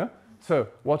 Yeah? So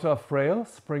what are frail,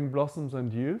 spring blossoms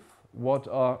and youth? What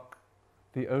are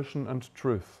the ocean and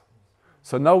truth?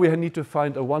 So now we need to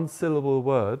find a one-syllable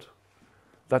word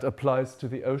that applies to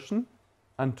the ocean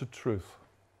and to truth.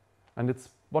 And it's,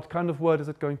 what kind of word is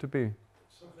it going to be?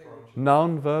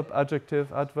 Noun, verb,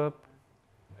 adjective, adverb?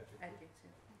 Adjective.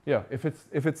 Yeah,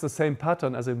 if it's the same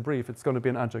pattern as in brief, it's going to be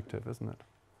an adjective, isn't it?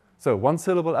 So one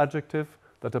syllable adjective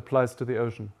that applies to the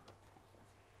ocean.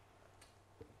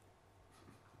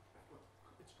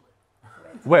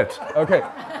 Wet, okay.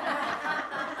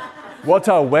 What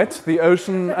are wet, the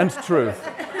ocean, and truth?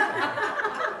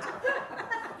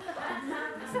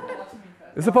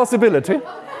 It's a possibility.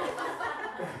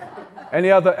 Any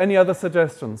other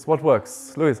suggestions? What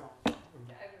works? Louise?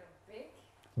 Big.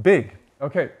 Big.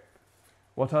 Okay.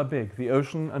 What are big? The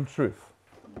ocean and truth.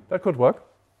 That could work.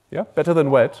 Yeah? Better than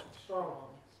wet. Strong.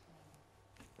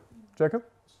 Jacob?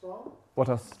 Strong. What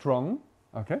are strong?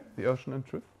 Okay. The ocean and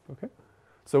truth. Okay.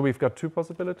 So we've got two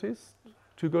possibilities.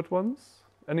 Two good ones.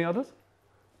 Any others?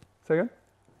 Say again?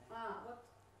 What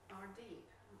are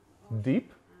deep?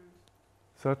 Deep?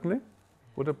 Certainly.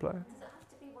 Would apply. Does it have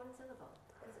to be one syllable?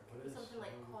 Because it could be something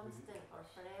like constant or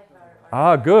forever. Or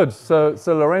Ah, good. So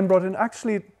Lorraine brought in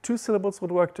actually two syllables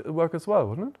would work as well,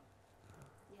 wouldn't it?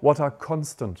 Yeah. What are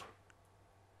constant?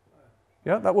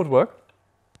 Yeah, that would work.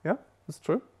 Yeah, that's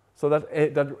true. So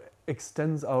that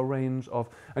extends our range of.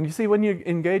 And you see, when you're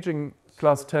engaging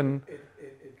class 10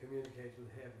 It communicates with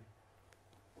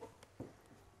heavy.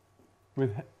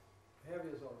 with Heavy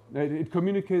is also. it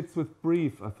communicates with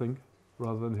brief, I think,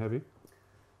 rather than heavy.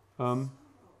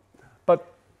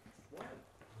 But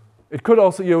it could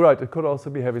also, you're right, it could also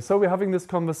be heavy. So we're having this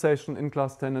conversation in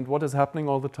class 10, and what is happening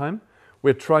all the time?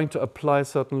 We're trying to apply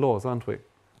certain laws, aren't we?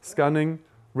 Scanning,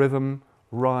 rhythm,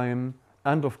 rhyme,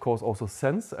 and of course also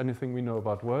sense, anything we know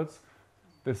about words.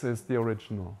 This is the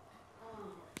original.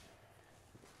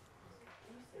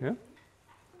 Yeah?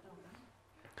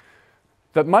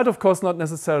 That might, of course, not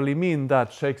necessarily mean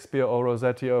that Shakespeare or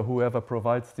Rossetti or whoever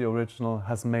provides the original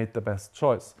has made the best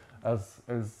choice. As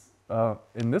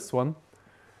in this one,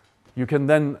 You can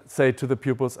then say to the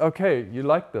pupils, okay, you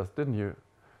liked this, didn't you?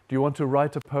 Do you want to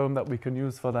write a poem that we can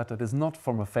use for that is not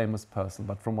from a famous person,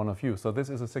 but from one of you? So this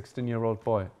is a 16-year-old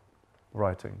boy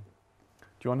writing.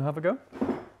 Do you want to have a go?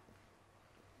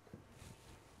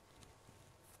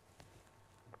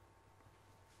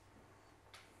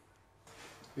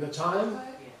 Your time?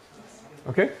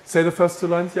 Okay, say the first 2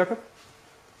 lines, Jakob.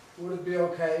 Would it be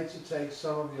okay to take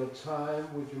some of your time?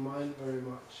 Would you mind very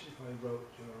much if I wrote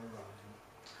your writing?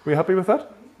 We happy with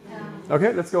that? Yeah.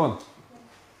 Okay, let's go on.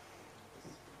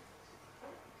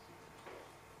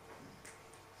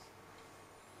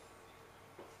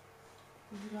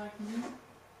 Would you like me?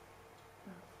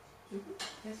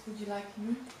 Yes, would you like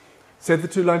me? Say the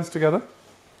 2 lines together.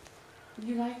 Would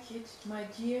you like it, my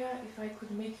dear, if I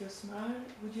could make you smile?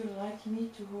 Would you like me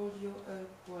to hold you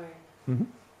away? Mm-hmm.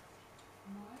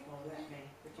 Or let me.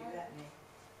 Would you let me?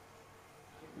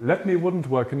 Let me wouldn't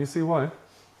work. Can you see why?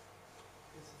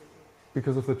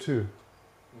 Because of the 2.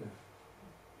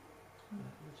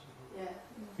 Yeah.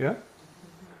 Yeah?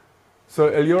 So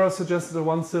Eliora suggested a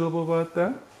 1-syllable word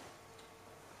there.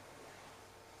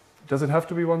 Does it have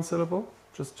to be 1 syllable?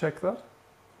 Just check that.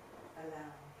 Allow.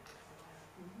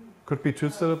 Could be 2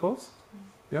 syllables.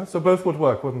 Yeah, so both would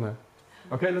work, wouldn't they?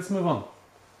 Okay, let's move on.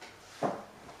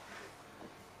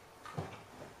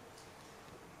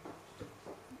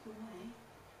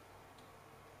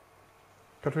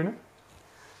 Katrina?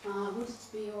 Would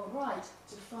it be alright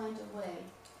to find a way?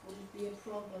 Would it be a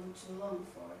problem to long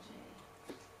for a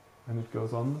day? And it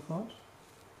goes on the thought.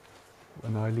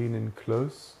 When I lean in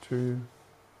close to...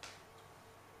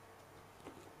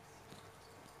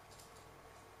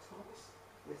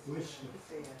 Whisper.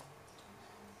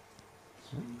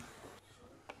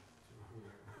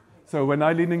 So when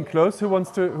I lean in close, who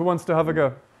wants to have a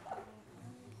go?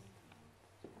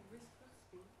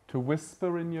 To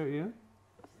whisper in your ear?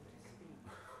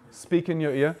 Speak in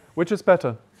your ear. Which is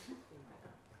better?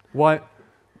 Why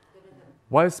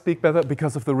is speak better?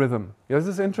 Because of the rhythm. Yeah, this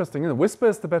is interesting, isn't it? Whisper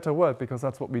is the better word because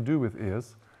that's what we do with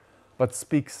ears. But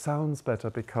speak sounds better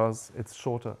because it's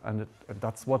shorter, and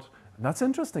that's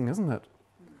interesting, isn't it?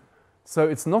 So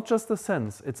it's not just the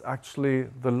sense, it's actually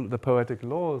the poetic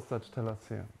laws that tell us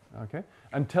here. Okay?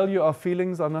 And tell you our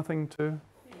feelings are nothing to...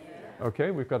 Yeah.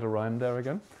 Okay, we've got a rhyme there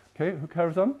again. Okay, who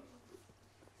carries on?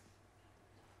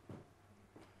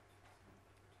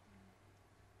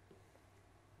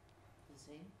 The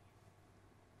same.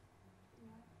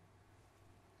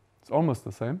 It's almost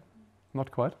the same.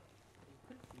 Not quite.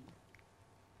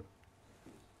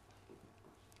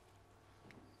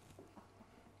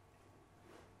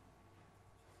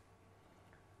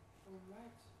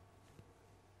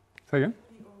 Say again?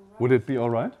 Would it be all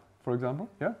right, for example?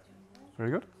 Yeah? Very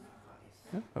good.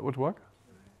 Yeah, that would work.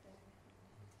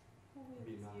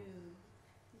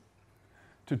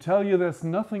 To tell you there's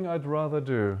nothing I'd rather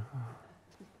do.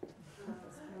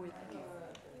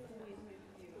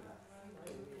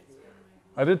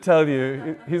 I did tell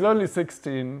you, he's only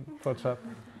 16, poor chap.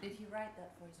 Did he write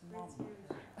that for his mom?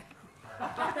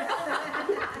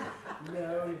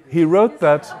 No. He wrote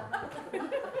that.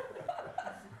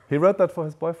 He wrote that for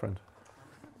his boyfriend.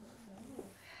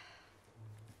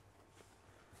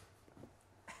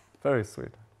 Very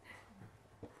sweet.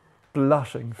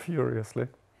 Blushing furiously.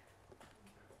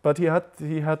 But he had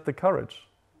the courage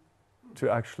to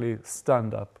actually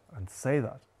stand up and say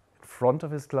that in front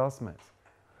of his classmates.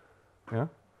 Yeah?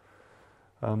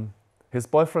 His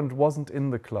boyfriend wasn't in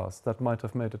the class. That might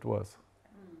have made it worse.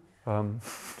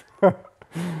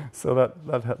 So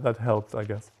that helped, I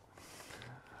guess.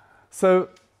 So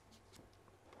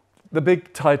the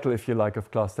big title, if you like, of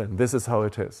class 10, this is how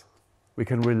it is. We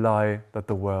can rely that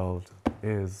the world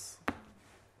is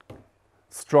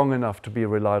strong enough to be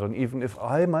relied on, even if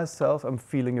I myself am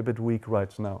feeling a bit weak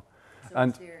right now. So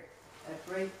And is there a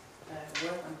great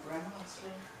word on grammar,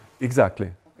 Sven?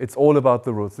 exactly. It's all about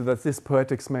the rules. So that this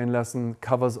Poetics main lesson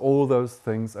covers all those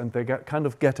things, and they kind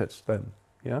of get it then.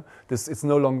 Yeah, it's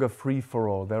no longer free for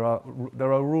all. There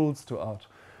are rules to art,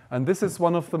 and this is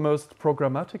one of the most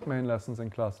programmatic main lessons in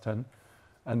class 10.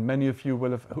 And many of you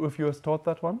will have. Who of you has taught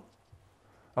that one?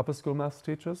 Upper school maths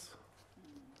teachers?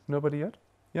 Nobody yet?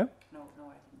 Yeah. No, I didn't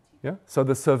teach. Yeah. So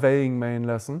the surveying main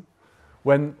lesson,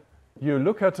 when you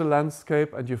look at a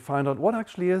landscape and you find out what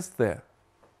actually is there.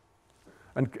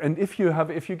 And if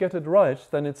you get it right,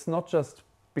 then it's not just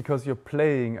because you're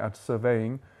playing at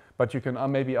surveying, but you can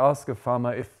maybe ask a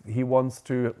farmer if he wants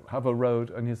to have a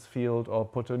road in his field or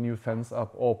put a new fence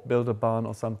up or build a barn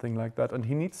or something like that. And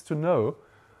he needs to know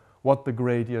what the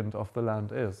gradient of the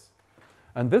land is.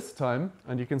 And this time,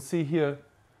 and you can see here,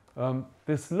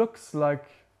 this looks like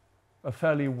a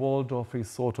fairly Waldorf-y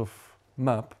sort of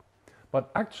map. But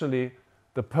actually,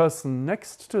 the person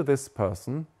next to this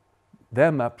person,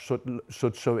 their map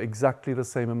should show exactly the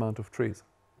same amount of trees.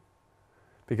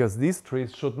 Because these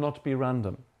trees should not be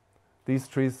random. These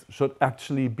trees should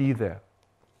actually be there.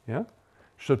 Yeah?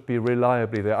 Should be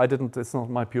reliably there. It's not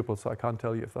my pupil, so I can't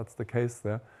tell you if that's the case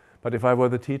there. But if I were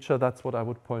the teacher, that's what I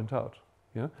would point out.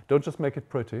 Yeah? Don't just make it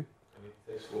pretty. And it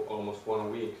takes almost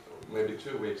 1 week, or maybe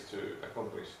 2 weeks to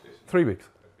accomplish this. 3 weeks.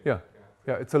 Yeah.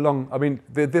 Yeah, it's a long, I mean,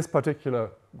 this particular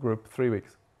group, 3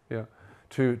 weeks. Yeah.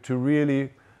 To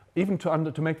really, even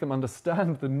to make them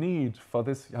understand the need for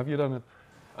this. Have you done it?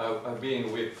 I've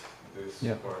been with this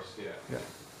course,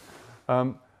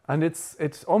 and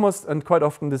it's almost, and quite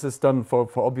often this is done for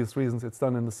obvious reasons, it's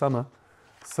done in the summer.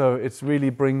 So it really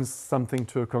brings something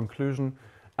to a conclusion.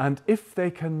 And if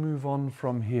they can move on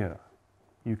from here,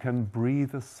 you can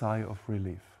breathe a sigh of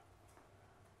relief.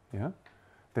 Yeah?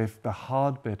 The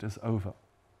hard bit is over.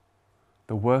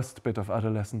 The worst bit of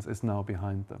adolescence is now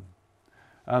behind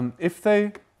them. If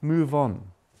they move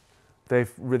on,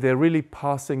 they're really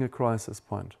passing a crisis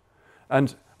point.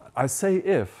 And I say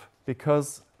if,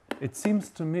 because it seems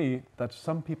to me that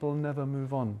some people never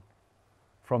move on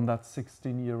from that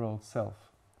 16-year-old self.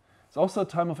 It's also a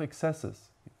time of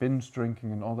excesses, binge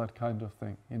drinking and all that kind of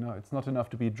thing. You know, it's not enough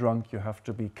to be drunk, you have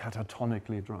to be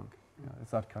catatonically drunk. Yeah,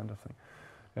 it's that kind of thing.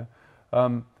 Yeah?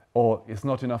 Or it's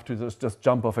not enough to just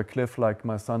jump off a cliff like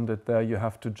my son did there. You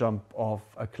have to jump off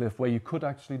a cliff where you could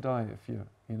actually die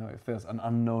if there's an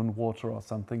unknown water or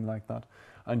something like that.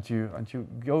 And you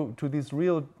go to these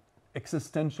real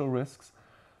existential risks.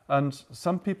 And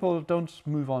some people don't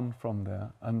move on from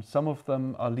there. And some of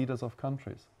them are leaders of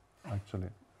countries, actually.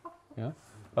 Yeah.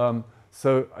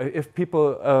 So if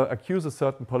people accuse a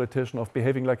certain politician of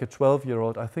behaving like a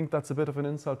 12-year-old, I think that's a bit of an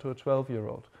insult to a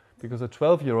 12-year-old. Because a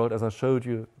 12-year-old, as I showed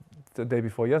you the day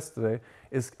before yesterday,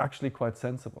 is actually quite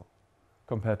sensible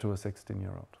compared to a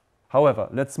 16-year-old. However,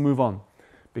 let's move on.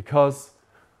 Because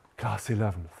class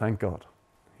 11, thank God.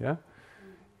 Yeah?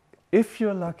 If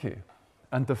you're lucky,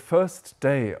 and the first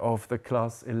day of the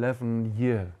class 11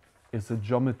 year is a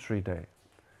geometry day,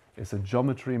 is a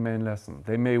geometry main lesson,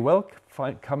 they may well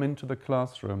come into the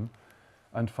classroom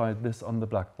and find this on the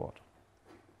blackboard.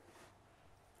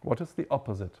 What is the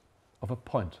opposite of a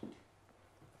point?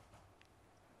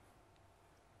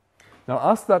 Now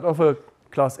ask that of a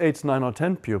class 8, 9 or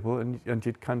 10 pupil and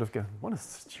you'd kind of go, what a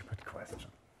stupid question.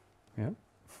 Yeah?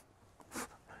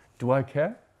 Do I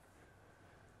care?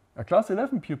 A class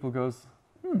 11 pupil goes,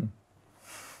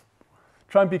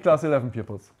 Try and be class 11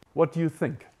 pupils. What do you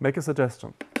think? Make a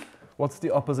suggestion. What's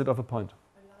the opposite of a point?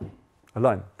 A line. A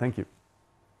line, thank you.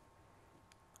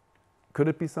 Could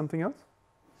it be something else?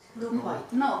 No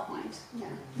point. No point. Yeah.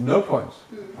 No point.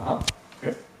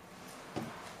 Okay.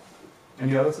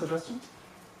 Any other suggestions?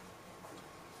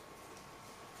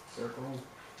 Circle.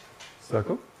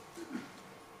 Circle.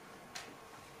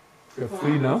 We have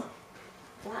 3 now.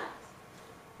 Flat.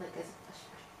 Like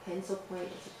a pencil point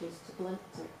as opposed to blunt.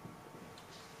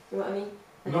 You know what I mean?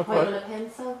 Like Not a point quite. on a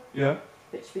pencil, Yeah.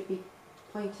 which would be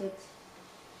pointed.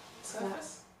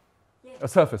 Surface? Yeah. A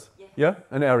surface. Yeah. Yeah.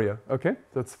 An area. Okay.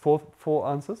 That's four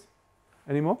answers.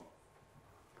 Any more?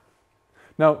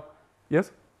 Now,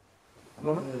 yes?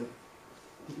 Lorna?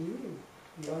 The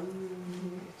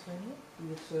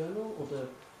eternal or the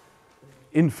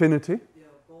Infinity.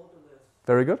 borderless?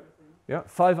 Very good. Yeah.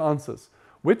 5 answers.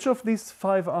 Which of these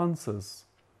 5 answers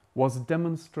was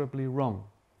demonstrably wrong?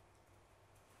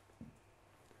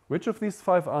 Which of these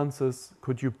 5 answers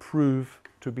could you prove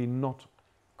to be not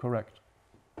correct?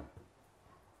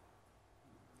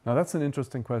 Now that's an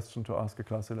interesting question to ask a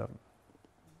class 11.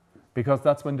 Because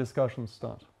that's when discussions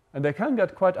start. And they can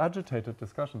get quite agitated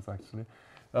discussions actually.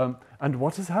 And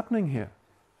what is happening here?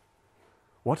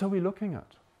 What are we looking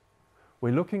at?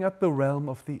 We're looking at the realm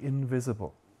of the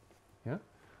invisible. Yeah?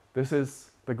 This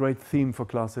is the great theme for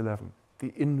class 11,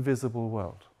 the invisible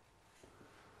world.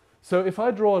 So if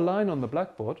I draw a line on the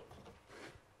blackboard,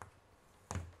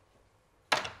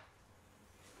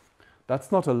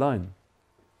 that's not a line.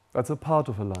 That's a part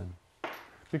of a line.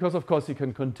 Because of course you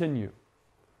can continue.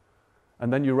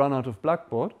 And then you run out of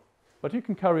blackboard, but you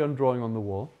can carry on drawing on the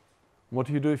wall. What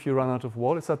do you do if you run out of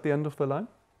wall? Is that the end of the line?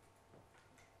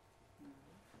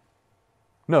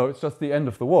 No, it's just the end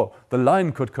of the wall. The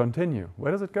line could continue.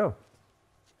 Where does it go?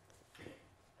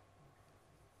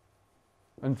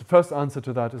 And the first answer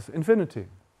to that is infinity.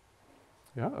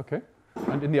 Yeah, okay.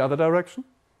 And in the other direction?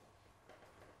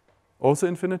 Also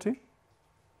infinity?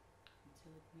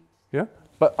 Yeah?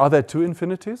 But are there 2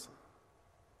 infinities?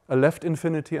 A left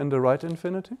infinity and a right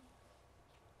infinity?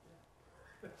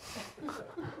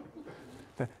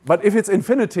 But if it's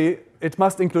infinity, it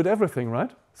must include everything,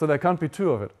 right? So there can't be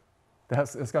two of it.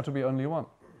 There's got to be only one.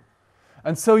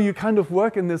 And so you kind of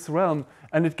work in this realm,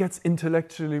 and it gets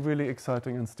intellectually really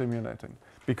exciting and stimulating,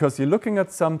 because you're looking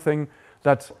at something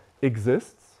that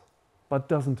exists but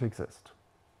doesn't exist.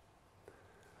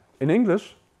 In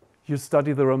English, you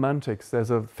study the Romantics. There's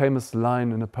a famous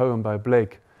line in a poem by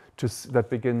Blake that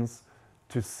begins,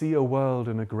 "To see a world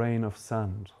in a grain of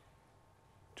sand."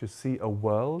 To see a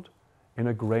world in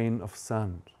a grain of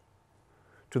sand.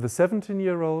 To the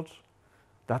 17-year-old,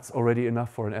 that's already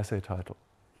enough for an essay title,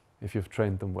 if you've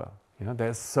trained them well. Yeah?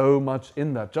 There's so much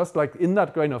in that. Just like in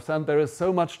that grain of sand, there is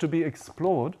so much to be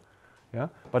explored, yeah?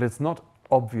 But it's not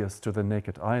obvious to the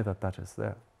naked eye that that is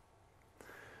there.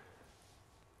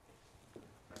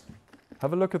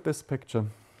 Have a look at this picture.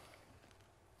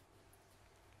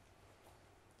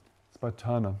 It's by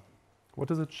Turner. What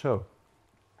does it show?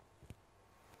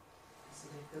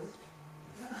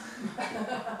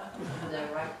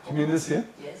 You mean this here?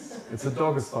 Yes. It's a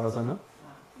dog as far as I know.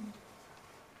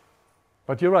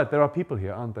 But you're right, there are people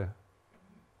here, aren't there?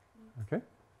 Okay?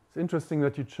 It's interesting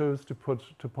that you chose to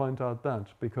point out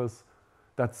that, because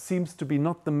that seems to be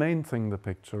not the main thing the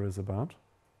picture is about,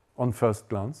 on first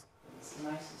glance. It's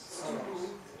the nicest storm.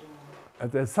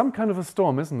 There's some kind of a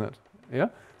storm, isn't it? Yeah?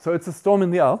 So it's a storm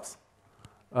in the Alps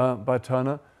by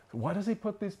Turner. Why does he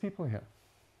put these people here?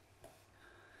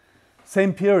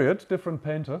 Same period, different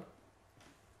painter.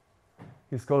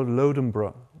 He's called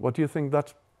Lodenborough. What do you think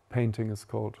that painting is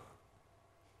called?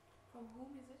 From whom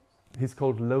is it? He's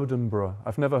called Lodenborough.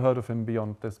 I've never heard of him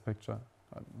beyond this picture.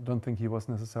 I don't think he was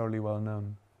necessarily well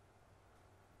known.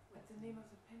 What's the name of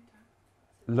the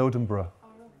painter? Lodenborough. Oh,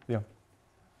 no. Yeah.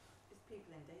 Is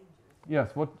people in danger?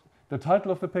 Yes. What the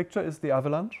title of the picture is The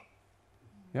Avalanche.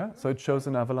 Yeah. So it shows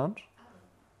an avalanche.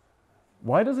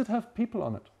 Why does it have people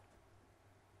on it?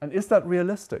 And is that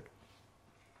realistic?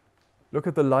 Look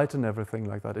at the light and everything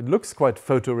like that. It looks quite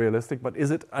photorealistic, but is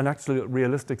it an actually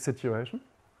realistic situation?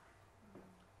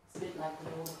 It's a bit like the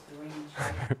Lord of the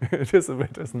Rings. It is a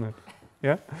bit, isn't it?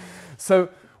 Yeah. So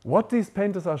what these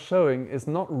painters are showing is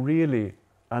not really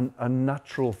a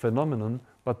natural phenomenon,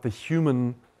 but the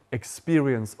human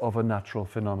experience of a natural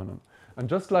phenomenon. And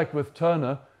just like with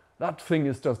Turner, that thing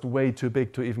is just way too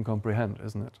big to even comprehend,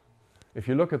 isn't it? If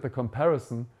you look at the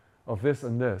comparison of this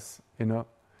and this, you know,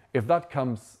 if that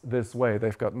comes this way,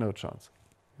 they've got no chance.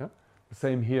 Yeah? The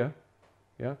same here.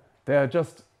 Yeah? They are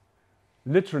just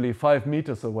literally 5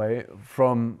 meters away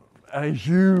from a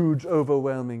huge,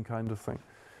 overwhelming kind of thing.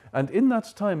 And in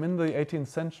that time, in the 18th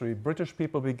century, British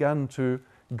people began to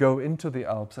go into the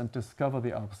Alps and discover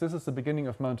the Alps. This is the beginning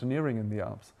of mountaineering in the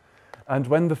Alps. And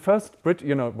when the first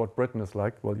you know what Britain is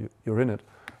like, well, you're in it.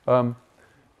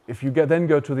 If you then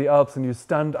go to the Alps and you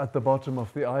stand at the bottom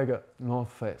of the Eiger north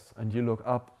face and you look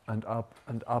up and up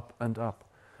and up and up,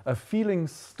 a feeling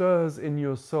stirs in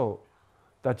your soul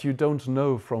that you don't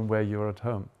know from where you're at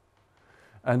home.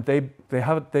 And they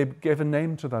gave a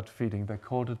name to that feeling. They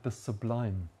called it the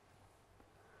sublime.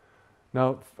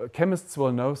 Now, chemists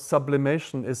will know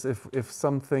sublimation is if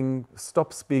something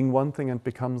stops being one thing and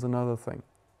becomes another thing.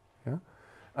 Yeah?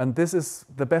 And this is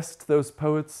the best those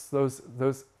poets,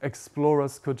 those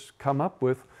explorers could come up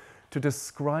with to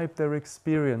describe their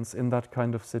experience in that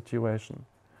kind of situation.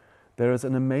 There is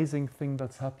an amazing thing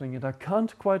that's happening, and I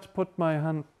can't quite put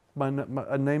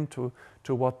a name to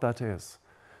what that is.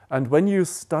 And when you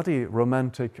study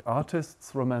romantic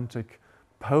artists, romantic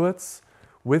poets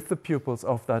with the pupils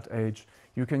of that age,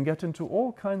 you can get into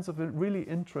all kinds of really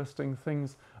interesting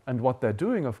things. And what they're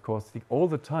doing, of course, all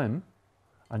the time,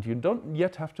 and you don't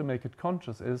yet have to make it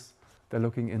conscious, is they're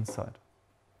looking inside.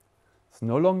 It's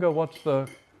no longer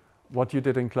what you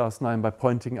did in class 9 by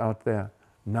pointing out there.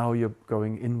 Now you're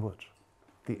going inward,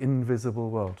 the invisible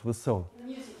world, the soul. In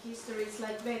music history, it's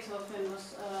like Beethoven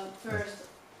was first.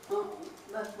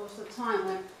 That was the time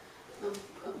when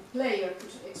a player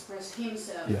could express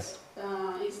himself, yes,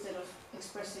 instead of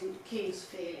expressing king's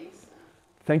feelings.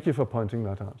 Thank you for pointing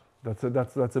that out.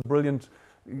 That's a brilliant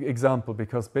example,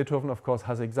 because Beethoven, of course,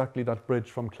 has exactly that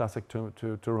bridge from classic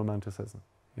to romanticism.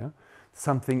 Yeah?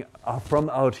 Something from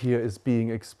out here is being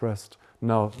expressed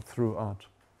now through art.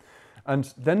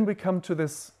 And then we come to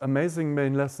this amazing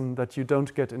main lesson that you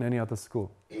don't get in any other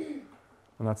school, and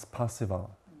that's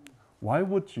Parzival. Why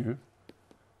would you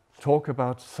talk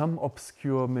about some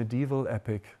obscure medieval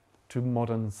epic to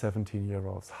modern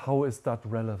 17-year-olds? How is that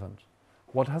relevant?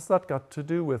 What has that got to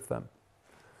do with them?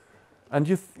 And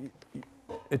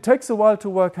it takes a while to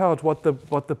work out what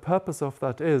the purpose of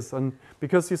that is. And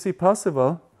because you see,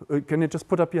 Parzival, can you just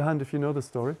put up your hand if you know the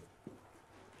story?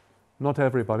 Not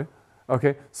everybody.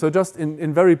 Okay, so just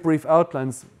in very brief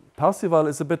outlines, Parzival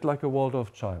is a bit like a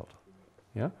Waldorf child.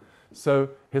 Yeah? So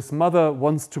his mother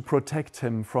wants to protect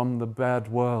him from the bad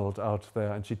world out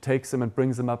there, and she takes him and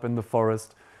brings him up in the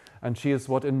forest. And she is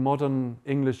what in modern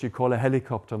English you call a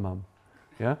helicopter mum.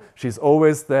 Yeah? She's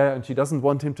always there, and she doesn't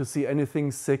want him to see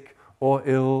anything sick or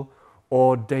ill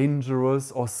or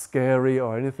dangerous or scary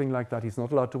or anything like that. He's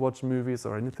not allowed to watch movies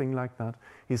or anything like that.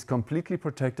 He's completely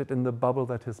protected in the bubble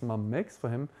that his mum makes for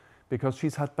him because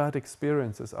she's had bad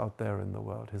experiences out there in the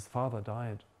world. His father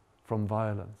died from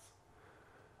violence.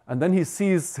 And then he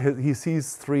sees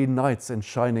 3 knights in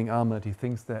shining armor, and he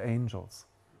thinks they're angels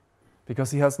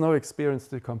because he has no experience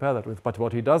to compare that with. But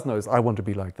what he does know is, I want to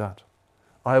be like that.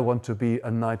 I want to be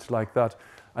a knight like that.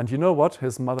 And you know what?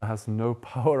 His mother has no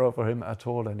power over him at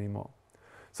all anymore.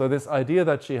 So this idea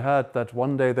that she had that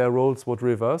one day their roles would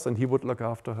reverse and he would look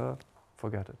after her,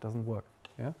 forget it, doesn't work.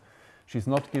 Yeah? She's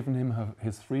not given him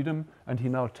his freedom, and he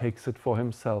now takes it for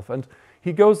himself. And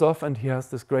he goes off and he has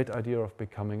this great idea of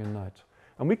becoming a knight.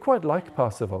 And we quite like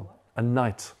Parzival, a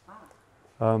knight.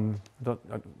 Sorry,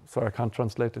 I can't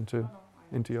translate into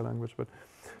your language, but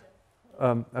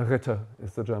a Ritter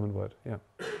is the German word, yeah.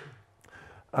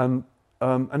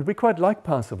 And we quite like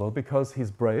Parzival because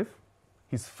he's brave,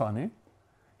 he's funny,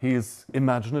 he's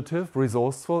imaginative,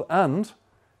 resourceful, and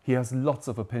he has lots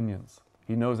of opinions.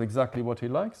 He knows exactly what he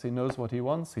likes, he knows what he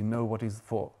wants, he knows what he's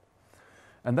for.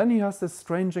 And then he has this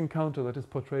strange encounter that is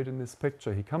portrayed in this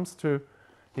picture. He comes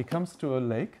to a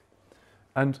lake,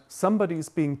 and somebody is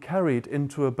being carried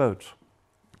into a boat.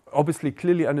 Obviously,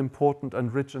 clearly an important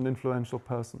and rich and influential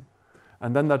person.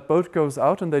 And then that boat goes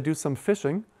out and they do some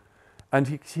fishing, and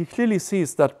he clearly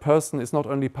sees that person is not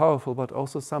only powerful but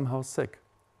also somehow sick.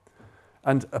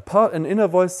 And an inner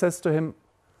voice says to him,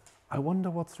 I wonder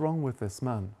what's wrong with this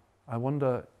man. I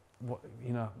wonder,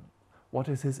 what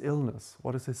is his illness?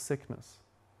 What is his sickness?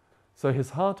 So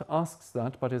his heart asks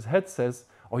that, but his head says,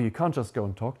 oh, you can't just go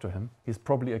and talk to him. He's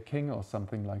probably a king or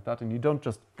something like that. And you don't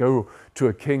just go to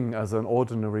a king as an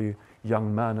ordinary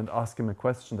young man and ask him a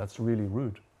question. That's really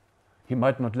rude. He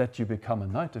might not let you become a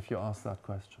knight if you ask that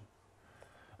question.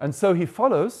 And so he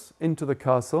follows into the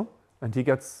castle, and he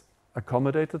gets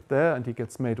accommodated there, and he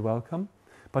gets made welcome.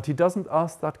 But he doesn't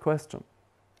ask that question.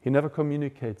 He never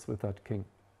communicates with that king.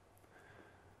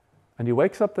 And he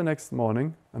wakes up the next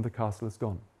morning, and the castle is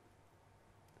gone.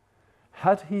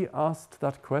 Had he asked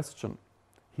that question,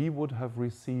 he would have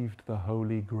received the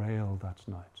Holy Grail that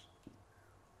night.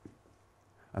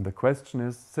 And the question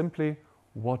is simply,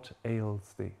 what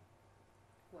ails thee?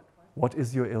 What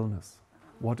is your illness?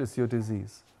 What is your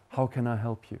disease? How can I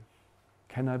help you?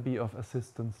 Can I be of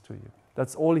assistance to you?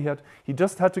 That's all he had. He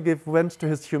just had to give vent to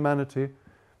his humanity,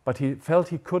 but he felt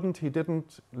he couldn't, he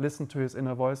didn't listen to his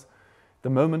inner voice. The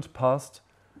moment passed,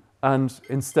 and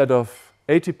instead of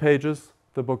 80 pages,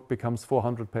 the book becomes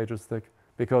 400 pages thick,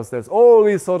 because there's all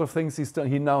these sort of things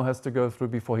he now has to go through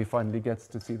before he finally gets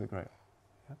to see the Grail.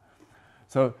 Yeah?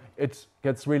 So it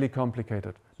gets really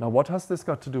complicated. Now, what has this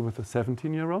got to do with a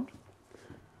 17-year-old?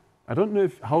 I don't know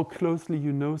how closely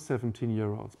you know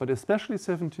 17-year-olds, but especially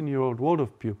 17-year-old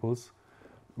Waldorf pupils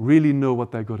really know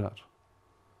what they're good at.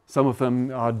 Some of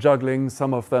them are juggling,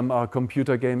 some of them are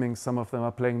computer gaming, some of them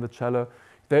are playing the cello,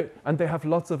 and they have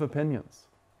lots of opinions.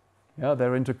 Yeah,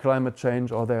 they're into climate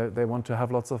change, or they want to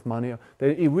have lots of money.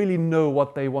 They really know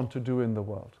what they want to do in the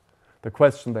world. The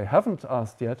question they haven't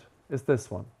asked yet is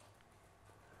this one.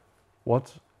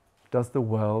 What does the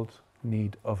world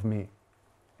need of me?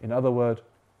 In other words,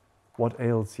 what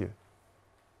ails you?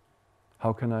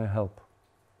 How can I help?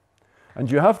 And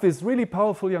you have these really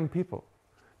powerful young people,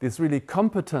 these really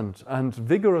competent and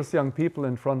vigorous young people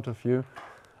in front of you,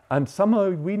 and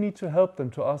somehow we need to help them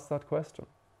to ask that question.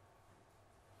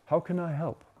 How can I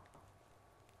help?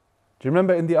 Do you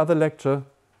remember in the other lecture,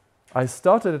 I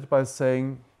started it by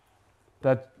saying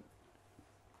that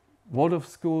Waldorf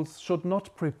schools should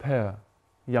not prepare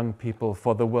young people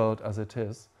for the world as it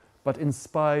is, but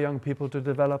inspire young people to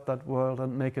develop that world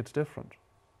and make it different.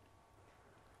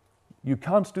 You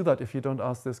can't do that if you don't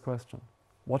ask this question.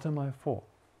 What am I for?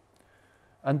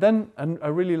 And then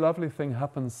a really lovely thing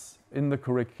happens in the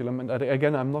curriculum, and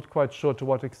again, I'm not quite sure to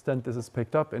what extent this is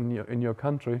picked up in your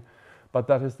country, but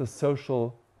that is the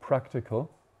social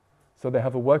practical. So they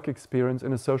have a work experience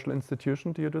in a social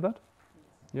institution. Do you do that?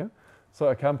 Yeah? So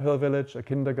a Camp Hill village, a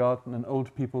kindergarten, an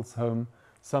old people's home,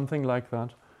 something like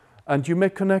that. And you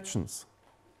make connections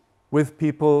with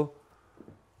people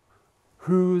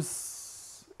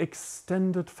whose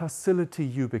extended facility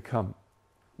you become.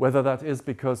 Whether that is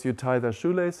because you tie their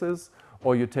shoelaces,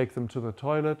 or you take them to the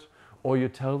toilet, or you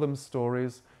tell them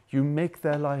stories, you make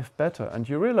their life better. And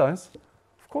you realize,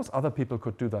 of course, other people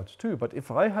could do that too, but if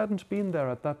I hadn't been there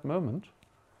at that moment,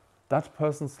 that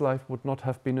person's life would not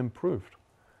have been improved.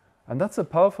 And that's a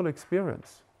powerful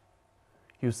experience.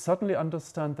 You suddenly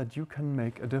understand that you can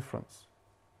make a difference.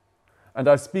 And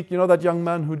I speak, you know that young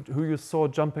man who you saw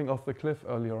jumping off the cliff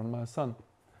earlier on, my son.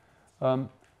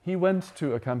 He went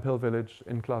to a Camp Hill village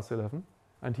in class 11,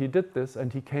 and he did this,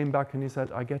 and he came back and he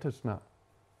said, I get it now.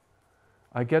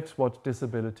 I get what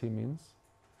disability means.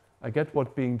 I get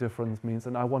what being different means,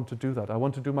 and I want to do that. I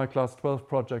want to do my class 12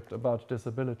 project about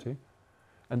disability.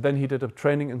 And then he did a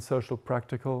training in social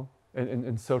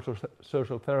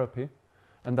therapy,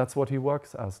 and that's what he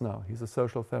works as now. He's a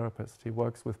social therapist. He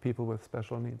works with people with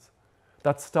special needs.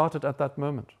 That started at that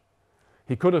moment.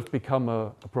 He could have become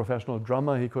a professional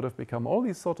drummer. He could have become all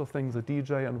these sort of things, a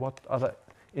DJ and what other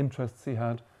interests he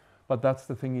had, but that's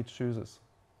the thing he chooses.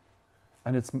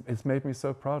 And it's made me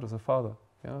so proud as a father,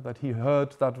 you know, that he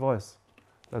heard that voice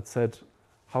that said,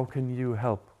 how can you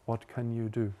help? What can you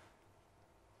do?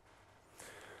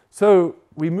 So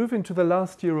we move into the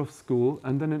last year of school,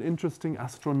 and then an interesting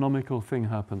astronomical thing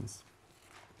happens.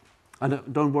 And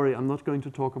don't worry, I'm not going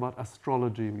to talk about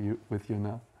astrology with you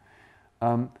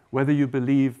now. Whether you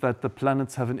believe that the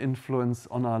planets have an influence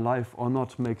on our life or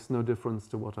not makes no difference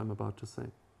to what I'm about to say.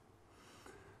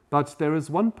 But there is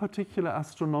one particular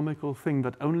astronomical thing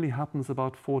that only happens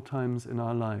about 4 times in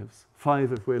our lives.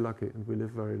 5 if we're lucky and we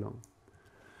live very long.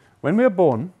 When we are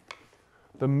born,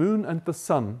 the moon and the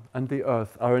sun and the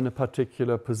earth are in a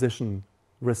particular position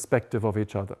respective of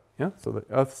each other. Yeah? So the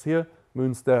earth's here,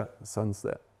 moon's there, the sun's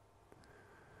there.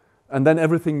 And then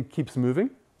everything keeps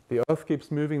moving. The earth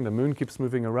keeps moving, the moon keeps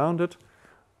moving around it.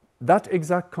 That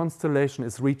exact constellation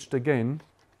is reached again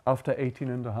after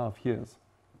 18.5 years.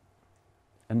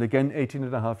 And again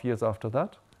 18.5 years after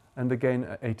that, and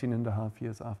again 18.5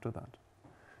 years after that.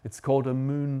 It's called a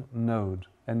moon node,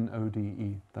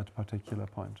 N-O-D-E, that particular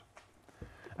point.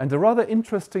 And a rather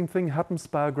interesting thing happens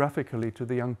biographically to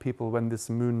the young people when this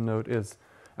moon node is.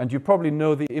 And you probably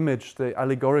know the image, the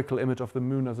allegorical image of the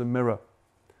moon as a mirror.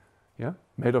 Yeah?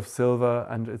 Made of silver,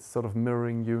 and it's sort of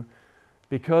mirroring you.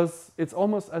 Because it's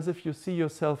almost as if you see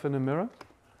yourself in a mirror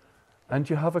and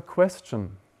you have a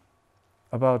question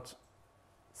about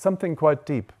something quite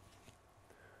deep.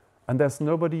 And there's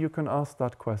nobody you can ask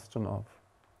that question of.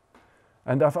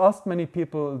 And I've asked many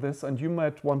people this, and you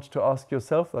might want to ask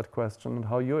yourself that question and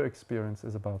how your experience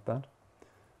is about that.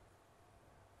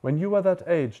 When you were that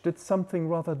age, did something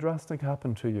rather drastic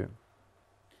happen to you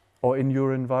or in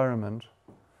your environment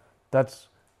that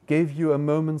gave you a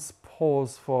moment's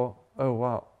pause for, oh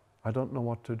wow, I don't know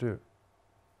what to do?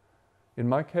 In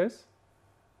my case,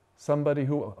 somebody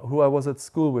who I was at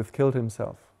school with killed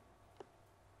himself.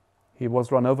 He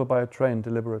was run over by a train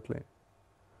deliberately.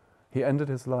 He ended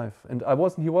his life. And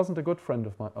he wasn't a good friend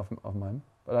of mine,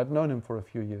 but I'd known him for a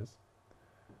few years.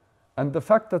 And the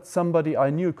fact that somebody I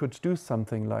knew could do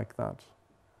something like that,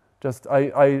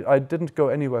 I didn't go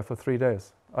anywhere for 3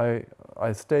 days.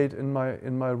 I stayed in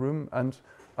my room, and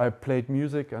I played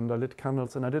music, and I lit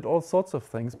candles, and I did all sorts of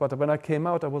things. But when I came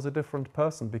out, I was a different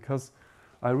person, because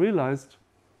I realized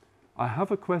I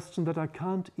have a question that I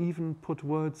can't even put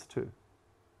words to,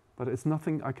 but it's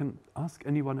nothing I can ask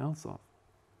anyone else of.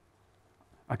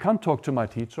 I can't talk to my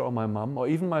teacher or my mum or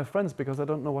even my friends because I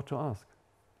don't know what to ask.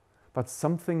 But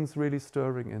something's really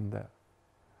stirring in there.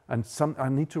 And I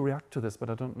need to react to this, but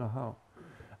I don't know how.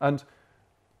 And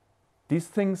these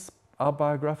things are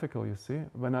biographical, you see.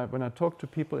 When I talk to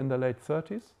people in their late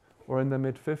 30s or in their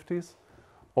mid-50s,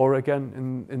 or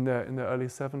again in their early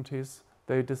 70s,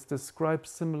 they describe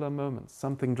similar moments.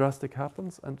 Something drastic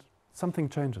happens and something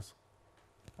changes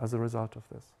as a result of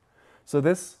this. So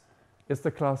this is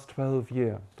the class 12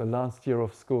 year, the last year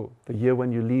of school, the year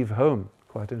when you leave home,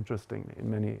 quite interesting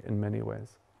in many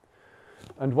ways.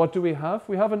 And what do we have?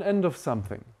 We have an end of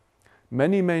something.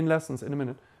 Many main lessons, in a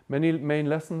minute, many main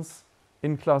lessons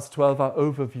in class 12 are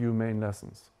overview main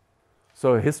lessons.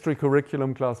 So history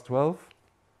curriculum class 12,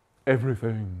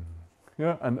 everything.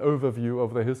 Yeah, an overview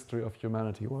of the history of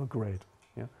humanity. Well, great.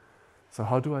 Yeah. So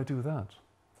how do I do that?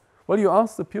 Well, you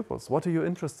ask the pupils, what are you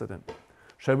interested in?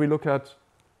 Shall we look at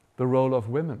the role of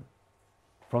women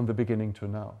from the beginning to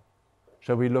now?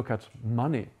 Shall we look at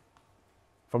money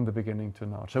from the beginning to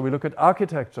now? Shall we look at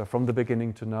architecture from the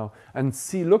beginning to now? And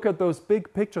look at those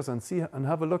big pictures and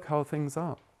have a look how things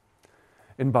are.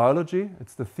 In biology,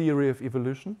 it's the theory of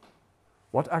evolution.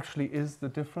 What actually is the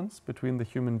difference between the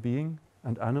human being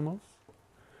and animals?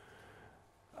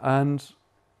 And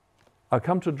I'll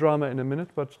come to drama in a minute,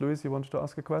 but Louise, you wanted to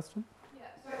ask a question? Yeah,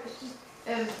 so it's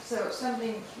just, so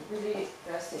something really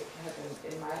drastic happened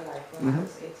in my life when I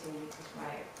was 18 because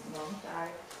my mom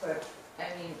died.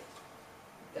 I mean,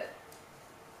 that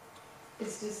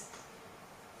it's just,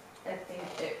 I think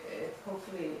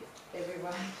hopefully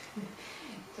everyone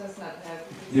does not have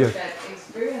Yes. bad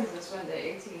experiences when they're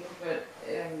 18, but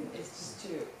it's just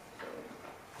to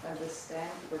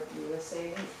understand what you were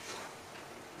saying.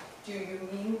 Do you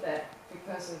mean that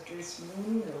because of this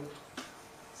moon node,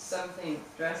 something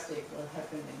drastic will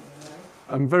happen in your life?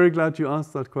 I'm very glad you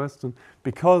asked that question.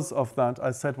 Because of that,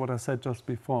 I said what I said just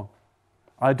before.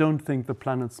 I don't think the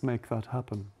planets make that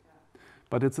happen.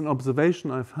 But it's an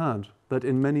observation I've had that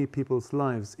in many people's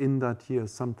lives in that year,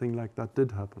 something like that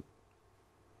did happen.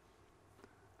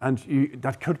 And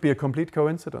that could be a complete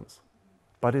coincidence.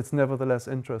 But it's nevertheless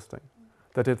interesting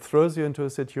that it throws you into a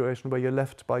situation where you're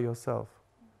left by yourself.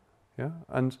 Yeah?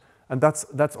 And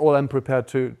that's all I'm prepared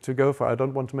to go for. I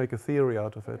don't want to make a theory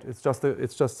out of it. It's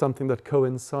just something that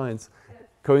coincides.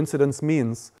 Coincidence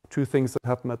means two things that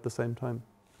happen at the same time.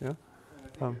 Yeah.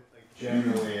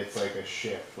 Generally, it's like a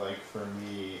shift. Like for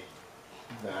me,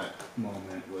 that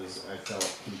moment was I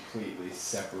felt completely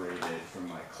separated from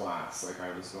my class. Like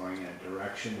I was going in a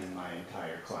direction, and my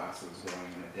entire class was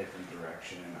going in a different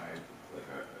direction. And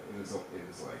it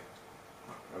was like,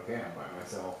 okay, I'm by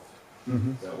myself.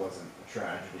 Mm-hmm. So it wasn't a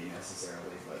tragedy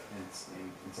necessarily, but in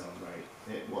its own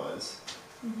right, it was.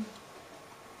 Mm-hmm.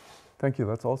 Thank you,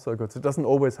 that's also good. So it doesn't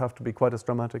always have to be quite as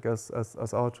dramatic as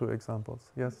our two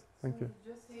examples. Yes, thank you.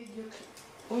 You just said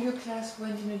all your class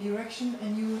went in a direction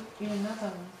and you in another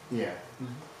one. Yeah.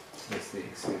 That's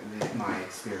my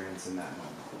experience in that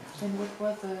moment. Yeah. And what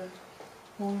was the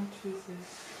point with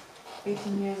the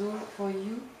 18 years old for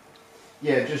you?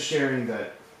 Yeah, just sharing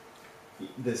that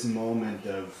this moment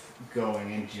of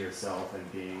going into yourself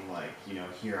and being like, you know,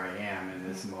 here I am in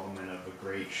this moment of a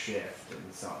great shift and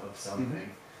of something.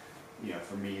 Mm-hmm. You know,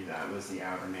 for me, that was the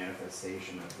outer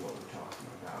manifestation of what we're talking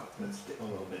about. That's a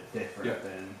little bit different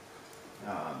than,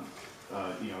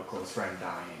 you know, a close friend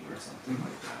dying or something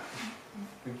like that.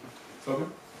 Thank you.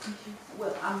 Sophie?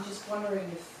 Well, I'm just wondering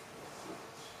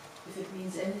if it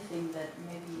means anything that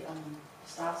maybe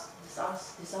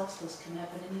disasters can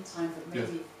happen anytime, but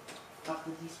maybe after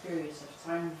these periods of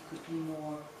time you could be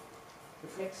more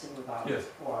reflexive about it,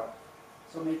 or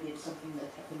so maybe it's something that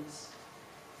happens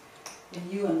in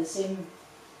you, and the same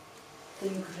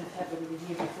thing could have happened the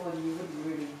year before, and you wouldn't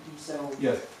really be so. Of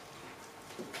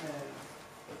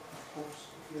course,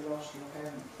 if you lost your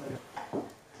parent, but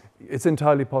it's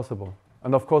entirely possible,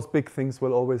 and of course, big things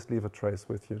will always leave a trace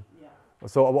with you. Yeah.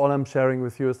 So all I'm sharing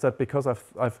with you is that because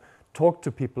I've talked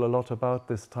to people a lot about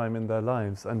this time in their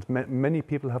lives, and many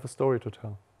people have a story to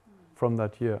tell from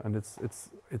that year, and it's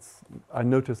I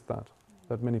noticed that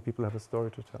many people have a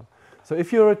story to tell. So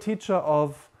if you're a teacher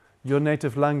of your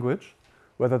native language,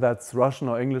 whether that's Russian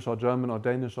or English or German or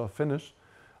Danish or Finnish,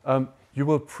 you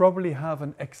will probably have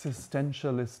an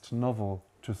existentialist novel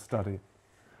to study.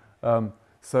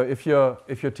 So if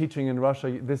you're teaching in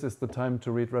Russia, this is the time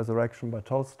to read Resurrection by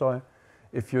Tolstoy.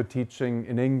 If you're teaching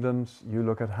in England, you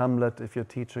look at Hamlet. If you're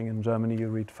teaching in Germany, you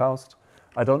read Faust.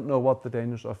 I don't know what the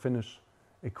Danish or Finnish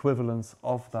equivalence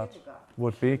of that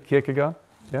would be. Kierkegaard,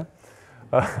 yeah.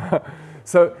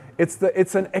 So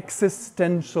it's an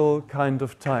existential kind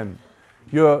of time.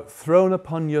 You're thrown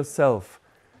upon yourself.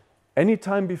 Any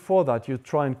time before that you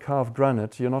try and carve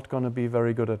granite, you're not going to be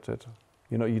very good at it.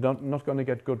 You know, you're not going to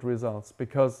get good results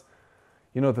because,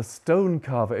 you know, the stone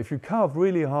carver, if you carve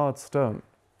really hard stone,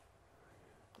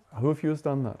 who of you has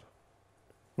done that?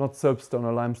 Not soapstone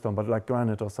or limestone, but like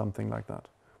granite or something like that.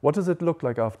 What does it look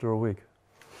like after a week?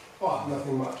 Oh,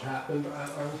 nothing much happened,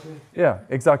 honestly. Yeah,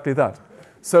 exactly that.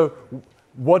 So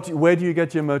where do you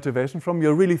get your motivation from?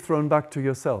 You're really thrown back to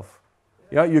yourself.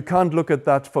 Yeah, you can't look at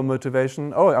that for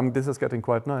motivation. Oh, this is getting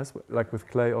quite nice, like with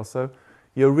clay or so.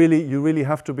 You really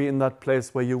have to be in that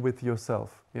place where you're with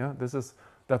yourself. Yeah,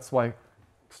 that's why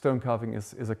stone carving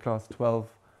is a class 12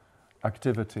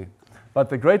 activity. But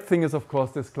the great thing is, of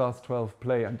course, this class 12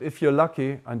 play. And if you're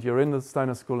lucky and you're in the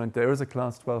Steiner School and there is a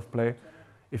class 12 play,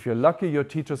 if you're lucky, your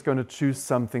teacher's going to choose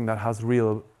something that has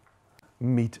real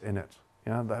meat in it.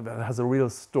 Yeah, that has a real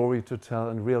story to tell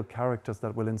and real characters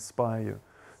that will inspire you.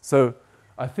 So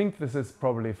I think this is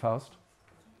probably Faust,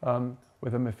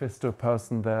 with a Mephisto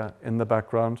person there in the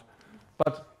background.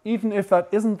 But even if that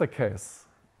isn't the case,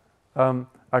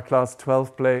 a class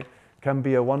 12 play can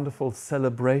be a wonderful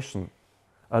celebration,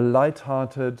 a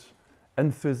light-hearted,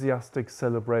 enthusiastic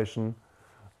celebration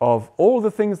of all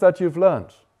the things that you've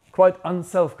learned, quite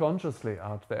unself-consciously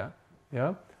out there.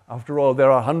 Yeah? After all, there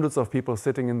are hundreds of people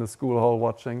sitting in the school hall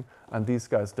watching, and these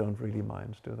guys don't really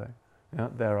mind, do they? Yeah?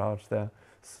 They're out there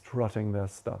strutting their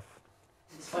stuff.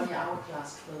 It's funny, our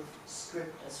class 12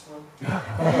 script as well.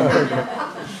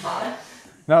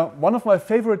 Now, one of my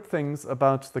favorite things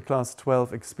about the Class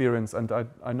 12 experience, and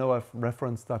I know I've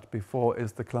referenced that before,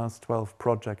 is the Class 12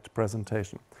 project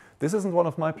presentation. This isn't one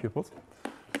of my pupils,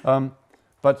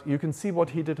 but you can see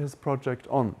what he did his project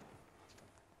on.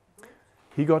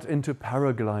 He got into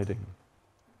paragliding.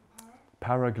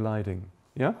 Paragliding,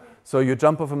 yeah? So you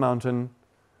jump off a mountain,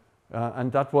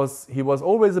 and he was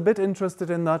always a bit interested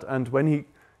in that, and when he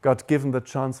got given the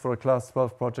chance for a Class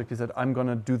 12 project, he said, I'm going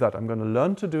to do that. I'm going to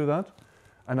learn to do that,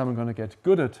 and I'm going to get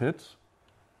good at it.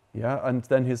 Yeah, and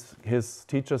then his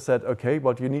teacher said, okay,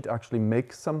 well, you need to actually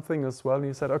make something as well. And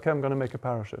he said, okay, I'm going to make a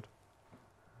parachute.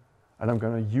 And I'm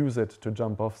going to use it to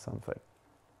jump off something.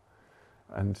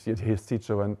 And his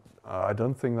teacher went, I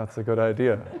don't think that's a good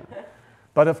idea.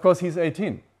 But of course, he's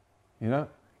 18. You know,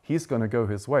 he's going to go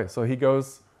his way. So he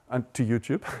goes to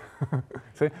YouTube,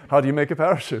 say, how do you make a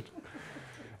parachute?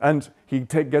 And he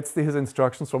gets his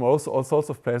instructions from all sorts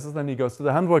of places. Then he goes to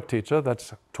the handwork teacher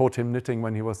that taught him knitting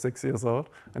when he was 6 years old.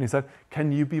 And he said,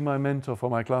 can you be my mentor for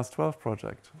my Class 12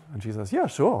 project? And she says, yeah,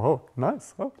 sure. Oh,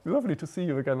 nice. Oh, lovely to see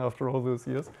you again after all those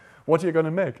years. What are you going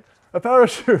to make? A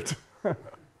parachute.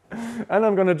 And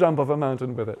I'm going to jump off a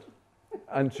mountain with it.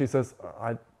 And she says,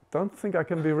 I don't think I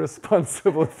can be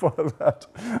responsible for that.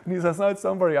 And he says, no,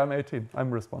 don't worry, I'm 18. I'm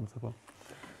responsible.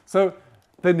 So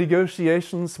the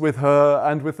negotiations with her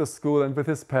and with the school and with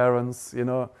his parents, you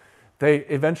know,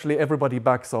 eventually everybody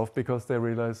backs off because they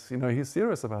realize, you know, he's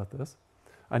serious about this.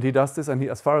 And he does this, and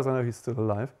as far as I know, he's still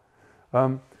alive.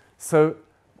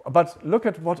 But look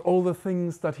at what all the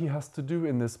things that he has to do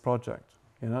in this project.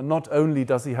 You know, not only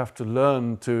does he have to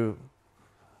learn to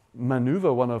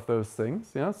maneuver one of those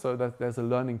things, yeah, so that there's a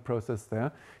learning process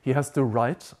there. He has to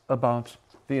write about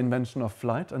the invention of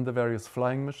flight and the various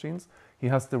flying machines. He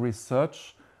has to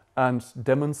research and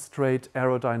demonstrate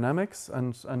aerodynamics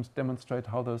and demonstrate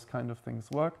how those kind of things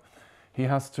work. He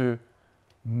has to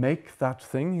make that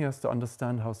thing. He has to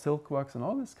understand how silk works and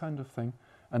all this kind of thing.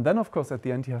 And then, of course, at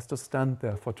the end, he has to stand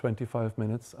there for 25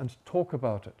 minutes and talk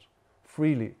about it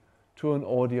freely to an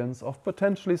audience of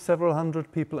potentially several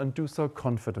hundred people and do so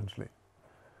confidently.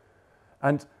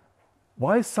 And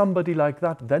why somebody like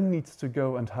that then needs to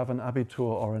go and have an Abitur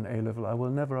or an A-level, I will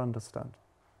never understand,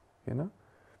 you know?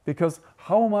 Because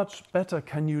how much better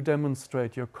can you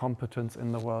demonstrate your competence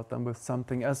in the world than with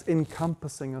something as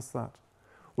encompassing as that?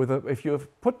 If you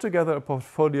have put together a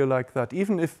portfolio like that,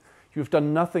 even if you've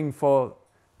done nothing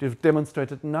you've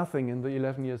demonstrated nothing in the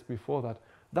 11 years before that,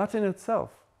 that in itself,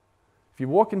 if you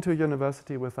walk into a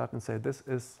university with that and say, this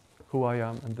is who I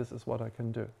am and this is what I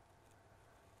can do,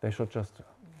 they should just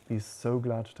be so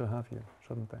glad to have you,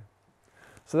 shouldn't they?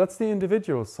 So that's the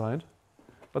individual side,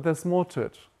 but there's more to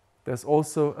it. There's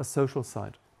also a social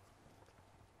side.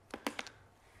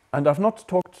 And I've not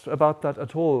talked about that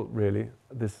at all, really,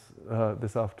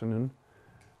 this afternoon.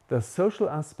 The social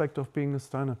aspect of being a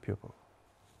Steiner pupil.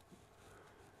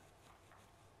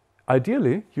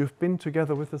 Ideally, you've been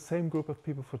together with the same group of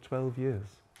people for 12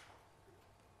 years.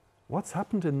 What's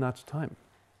happened in that time?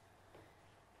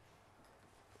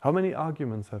 How many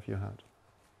arguments have you had?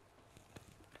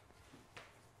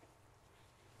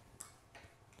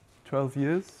 12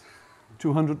 years?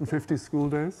 250 school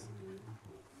days?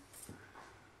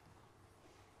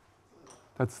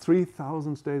 That's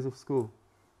 3,000 days of school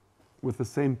with the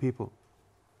same people.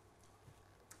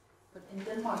 But in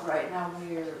Denmark right now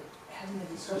we're having a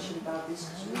discussion about this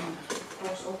because we of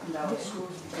course opened our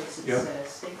schools because it's a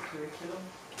state curriculum.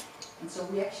 And so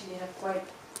we actually have quite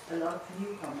a lot of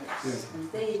newcomers,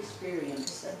 and they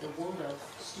experience that the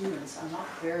Waldorf students are not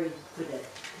very good at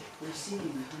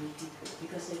receiving new people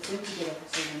because they've been together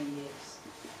for so many years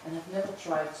and have never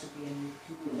tried to be a new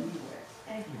pupil anywhere.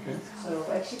 Okay.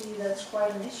 So actually that's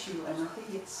quite an issue, and I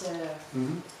think it's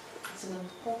an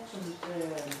important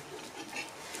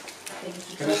thing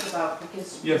to talk about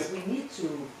because we need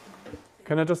to.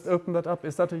 Can I just open that up?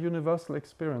 Is that a universal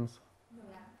experience?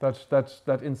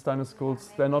 That in Steiner schools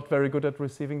they're not very good at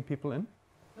receiving people in?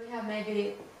 We have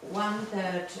maybe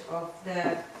 1/3 of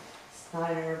the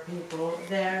Steiner people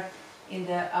there in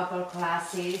the upper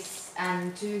classes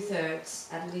and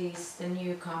 2/3 at least the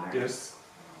newcomers. Yes.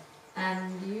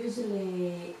 And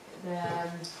usually the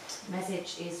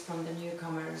message is from the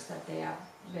newcomers that they are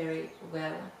very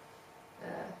well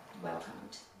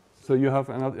welcomed. So you have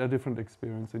a different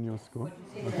experience in your school?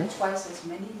 Okay. Twice as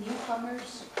many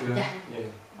newcomers? Yeah.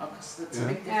 Oh, 'cause that's a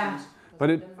big difference. But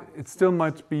it still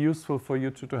might be useful for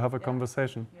you to have a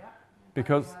conversation. Yeah.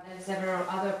 Because there are several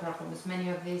other problems. Many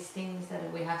of these things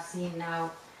that we have seen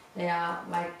now, they are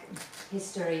like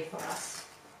history for us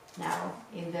now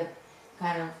in the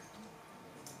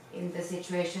in the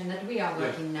situation that we are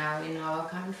working now in our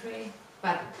country.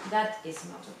 but that is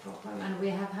not a problem. And we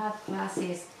have had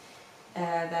classes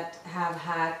that have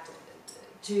had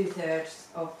 2/3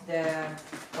 of the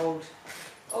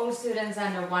old students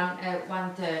and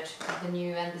 1/3 of the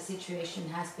new, and the situation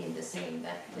has been the same,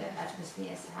 that the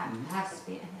atmosphere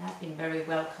has been very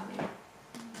welcoming.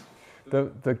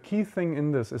 The key thing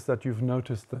in this is that you've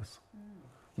noticed this.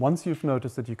 Once you've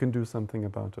noticed it, you can do something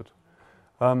about it.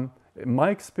 My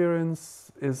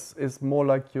experience is more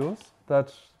like yours,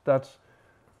 that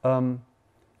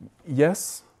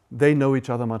yes, they know each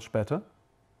other much better,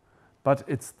 but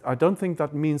I don't think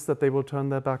that means that they will turn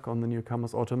their back on the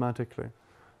newcomers automatically.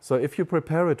 So if you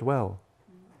prepare it well,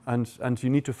 and you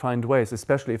need to find ways,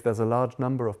 especially if there's a large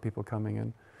number of people coming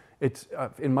in,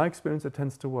 in my experience, it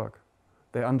tends to work.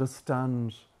 They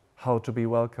understand how to be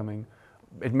welcoming.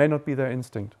 It may not be their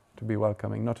instinct to be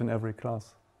welcoming, not in every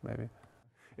class, maybe.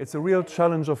 It's a real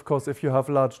challenge, of course, if you have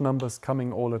large numbers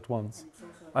coming all at once.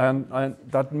 And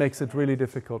that makes it really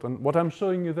difficult. And what I'm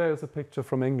showing you there is a picture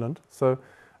from England.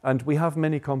 And we have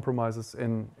many compromises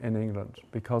in England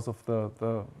because of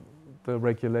the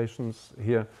regulations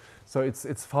here. So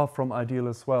it's far from ideal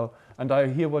as well. And I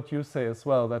hear what you say as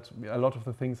well, that a lot of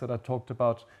the things that I talked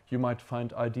about you might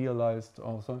find idealized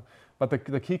also. But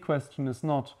the key question is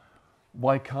not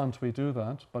why can't we do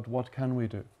that, but what can we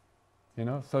do? You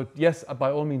know? So yes,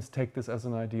 by all means take this as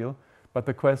an ideal, but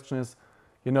the question is,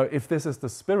 you know, if this is the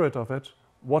spirit of it,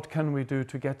 what can we do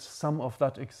to get some of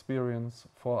that experience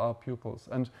for our pupils?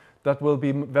 And that will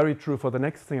be very true for the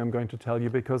next thing I'm going to tell you,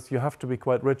 because you have to be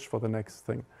quite rich for the next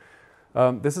thing.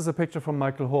 This is a picture from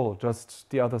Michael Hall, just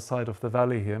the other side of the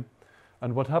valley here.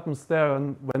 And what happens there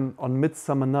when on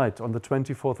Midsummer Night, on the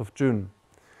 24th of June,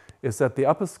 is that the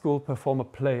upper school perform a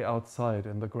play outside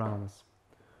in the grounds.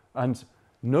 And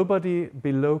nobody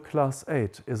below class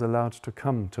 8 is allowed to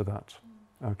come to that.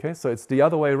 Okay, so it's the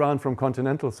other way around from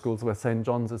continental schools where St.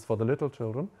 John's is for the little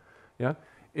children. Yeah,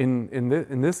 in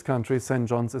this country, St.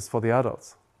 John's is for the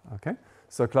adults. Okay,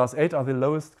 so class 8 are the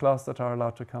lowest class that are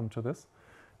allowed to come to this.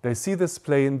 They see this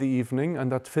play in the evening,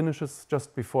 and that finishes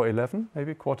just before 11,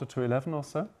 maybe 11:15 or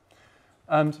so.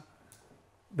 And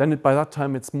then by that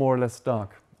time it's more or less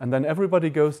dark. And then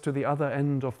everybody goes to the other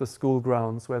end of the school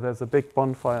grounds where there's a big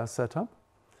bonfire set up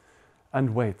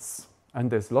and waits. And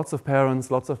there's lots of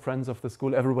parents, lots of friends of the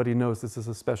school. Everybody knows this is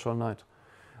a special night.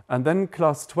 And then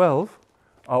class 12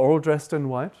 are all dressed in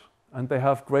white, and they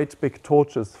have great big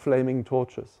torches, flaming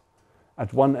torches,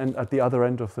 at one end, at the other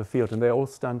end of the field, and they all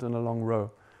stand in a long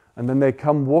row. And then they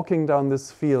come walking down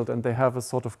this field, and they have a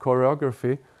sort of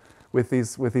choreography with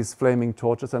these flaming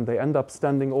torches, and they end up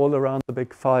standing all around the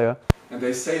big fire. And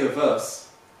they say a verse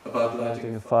about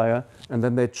lighting a fire, and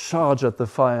then they charge at the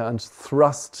fire and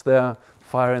thrust their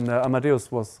fire in there. Amadeus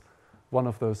was one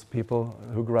of those people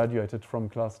who graduated from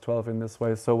class 12 in this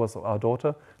way. So was our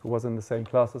daughter, who was in the same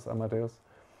class as Amadeus.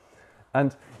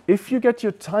 And if you get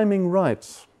your timing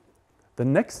right, the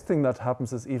next thing that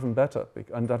happens is even better.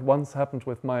 And that once happened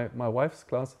with my wife's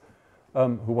class,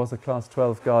 who was a class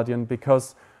 12 guardian,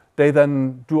 because they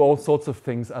then do all sorts of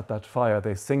things at that fire.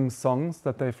 They sing songs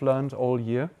that they've learned all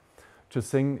year to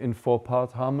sing in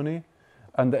 4-part harmony.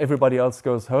 And everybody else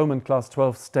goes home, and class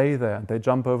 12 stay there. And they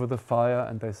jump over the fire,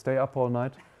 and they stay up all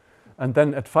night. And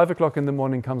then at 5 o'clock in the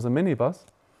morning comes a minibus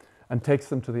and takes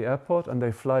them to the airport, and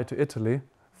they fly to Italy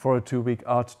for a 2-week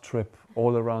art trip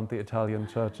all around the Italian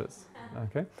churches.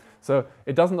 Okay? So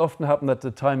it doesn't often happen that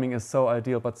the timing is so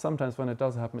ideal, but sometimes when it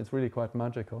does happen, it's really quite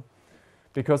magical.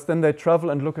 Because then they travel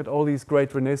and look at all these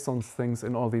great Renaissance things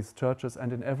in all these churches,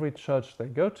 and in every church they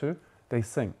go to, they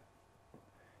sing.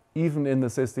 Even in the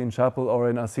Sistine Chapel or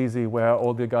in Assisi, where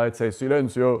all the guides say,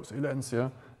 "Silenzio, silenzio,"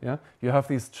 yeah? You have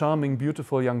these charming,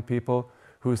 beautiful young people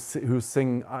who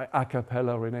sing a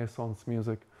cappella Renaissance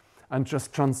music and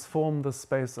just transform the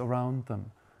space around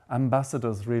them.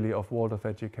 Ambassadors, really, of Waldorf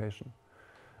education.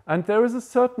 And there is a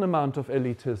certain amount of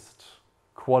elitist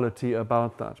quality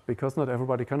about that, because not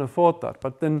everybody can afford that.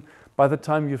 But then, by the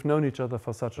time you've known each other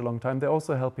for such a long time, they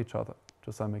also help each other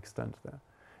to some extent there.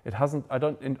 It hasn't,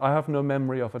 I have no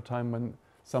memory of a time when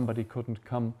somebody couldn't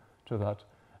come to that.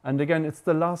 And again, it's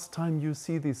the last time you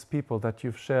see these people that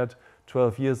you've shared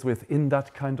 12 years with in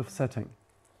that kind of setting.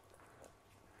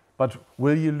 But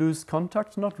will you lose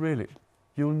contact? Not really.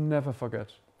 You'll never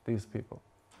forget these people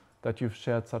that you've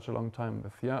shared such a long time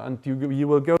with. Yeah? And you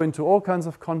will go into all kinds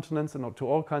of continents and to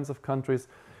all kinds of countries,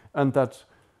 and that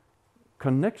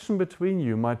connection between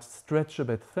you might stretch a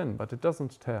bit thin, but it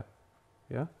doesn't tear.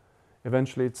 Yeah?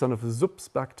 Eventually it sort of zips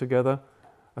back together.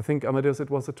 I think, Amadeus, it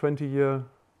was a 20-year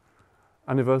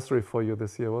anniversary for you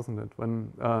this year, wasn't it?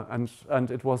 When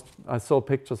and it was. I saw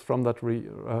pictures from that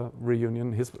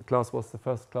reunion. His class was the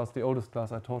first class, the oldest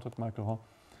class I taught at Michael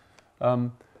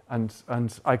Hall,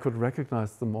 and I could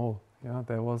recognize them all. Yeah,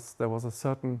 there was a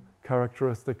certain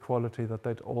characteristic quality that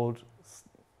they'd all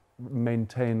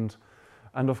maintained,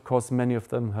 and of course many of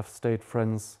them have stayed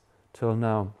friends till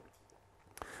now.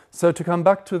 So to come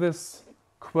back to this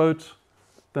quote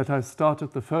that I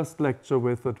started the first lecture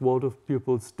with, that Waldorf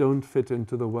pupils don't fit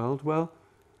into the world, well,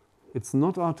 it's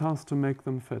not our task to make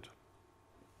them fit.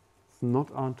 It's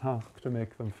not our task to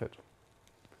make them fit.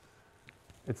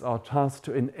 It's our task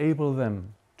to enable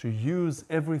them to use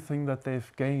everything that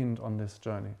they've gained on this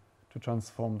journey to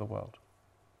transform the world.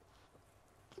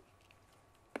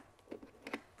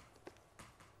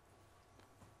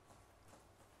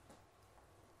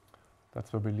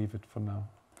 That's where we leave it for now,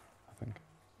 I think.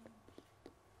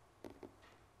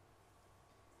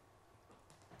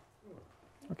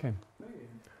 Okay.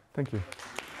 Thank you.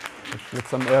 Let's get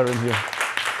some air in here.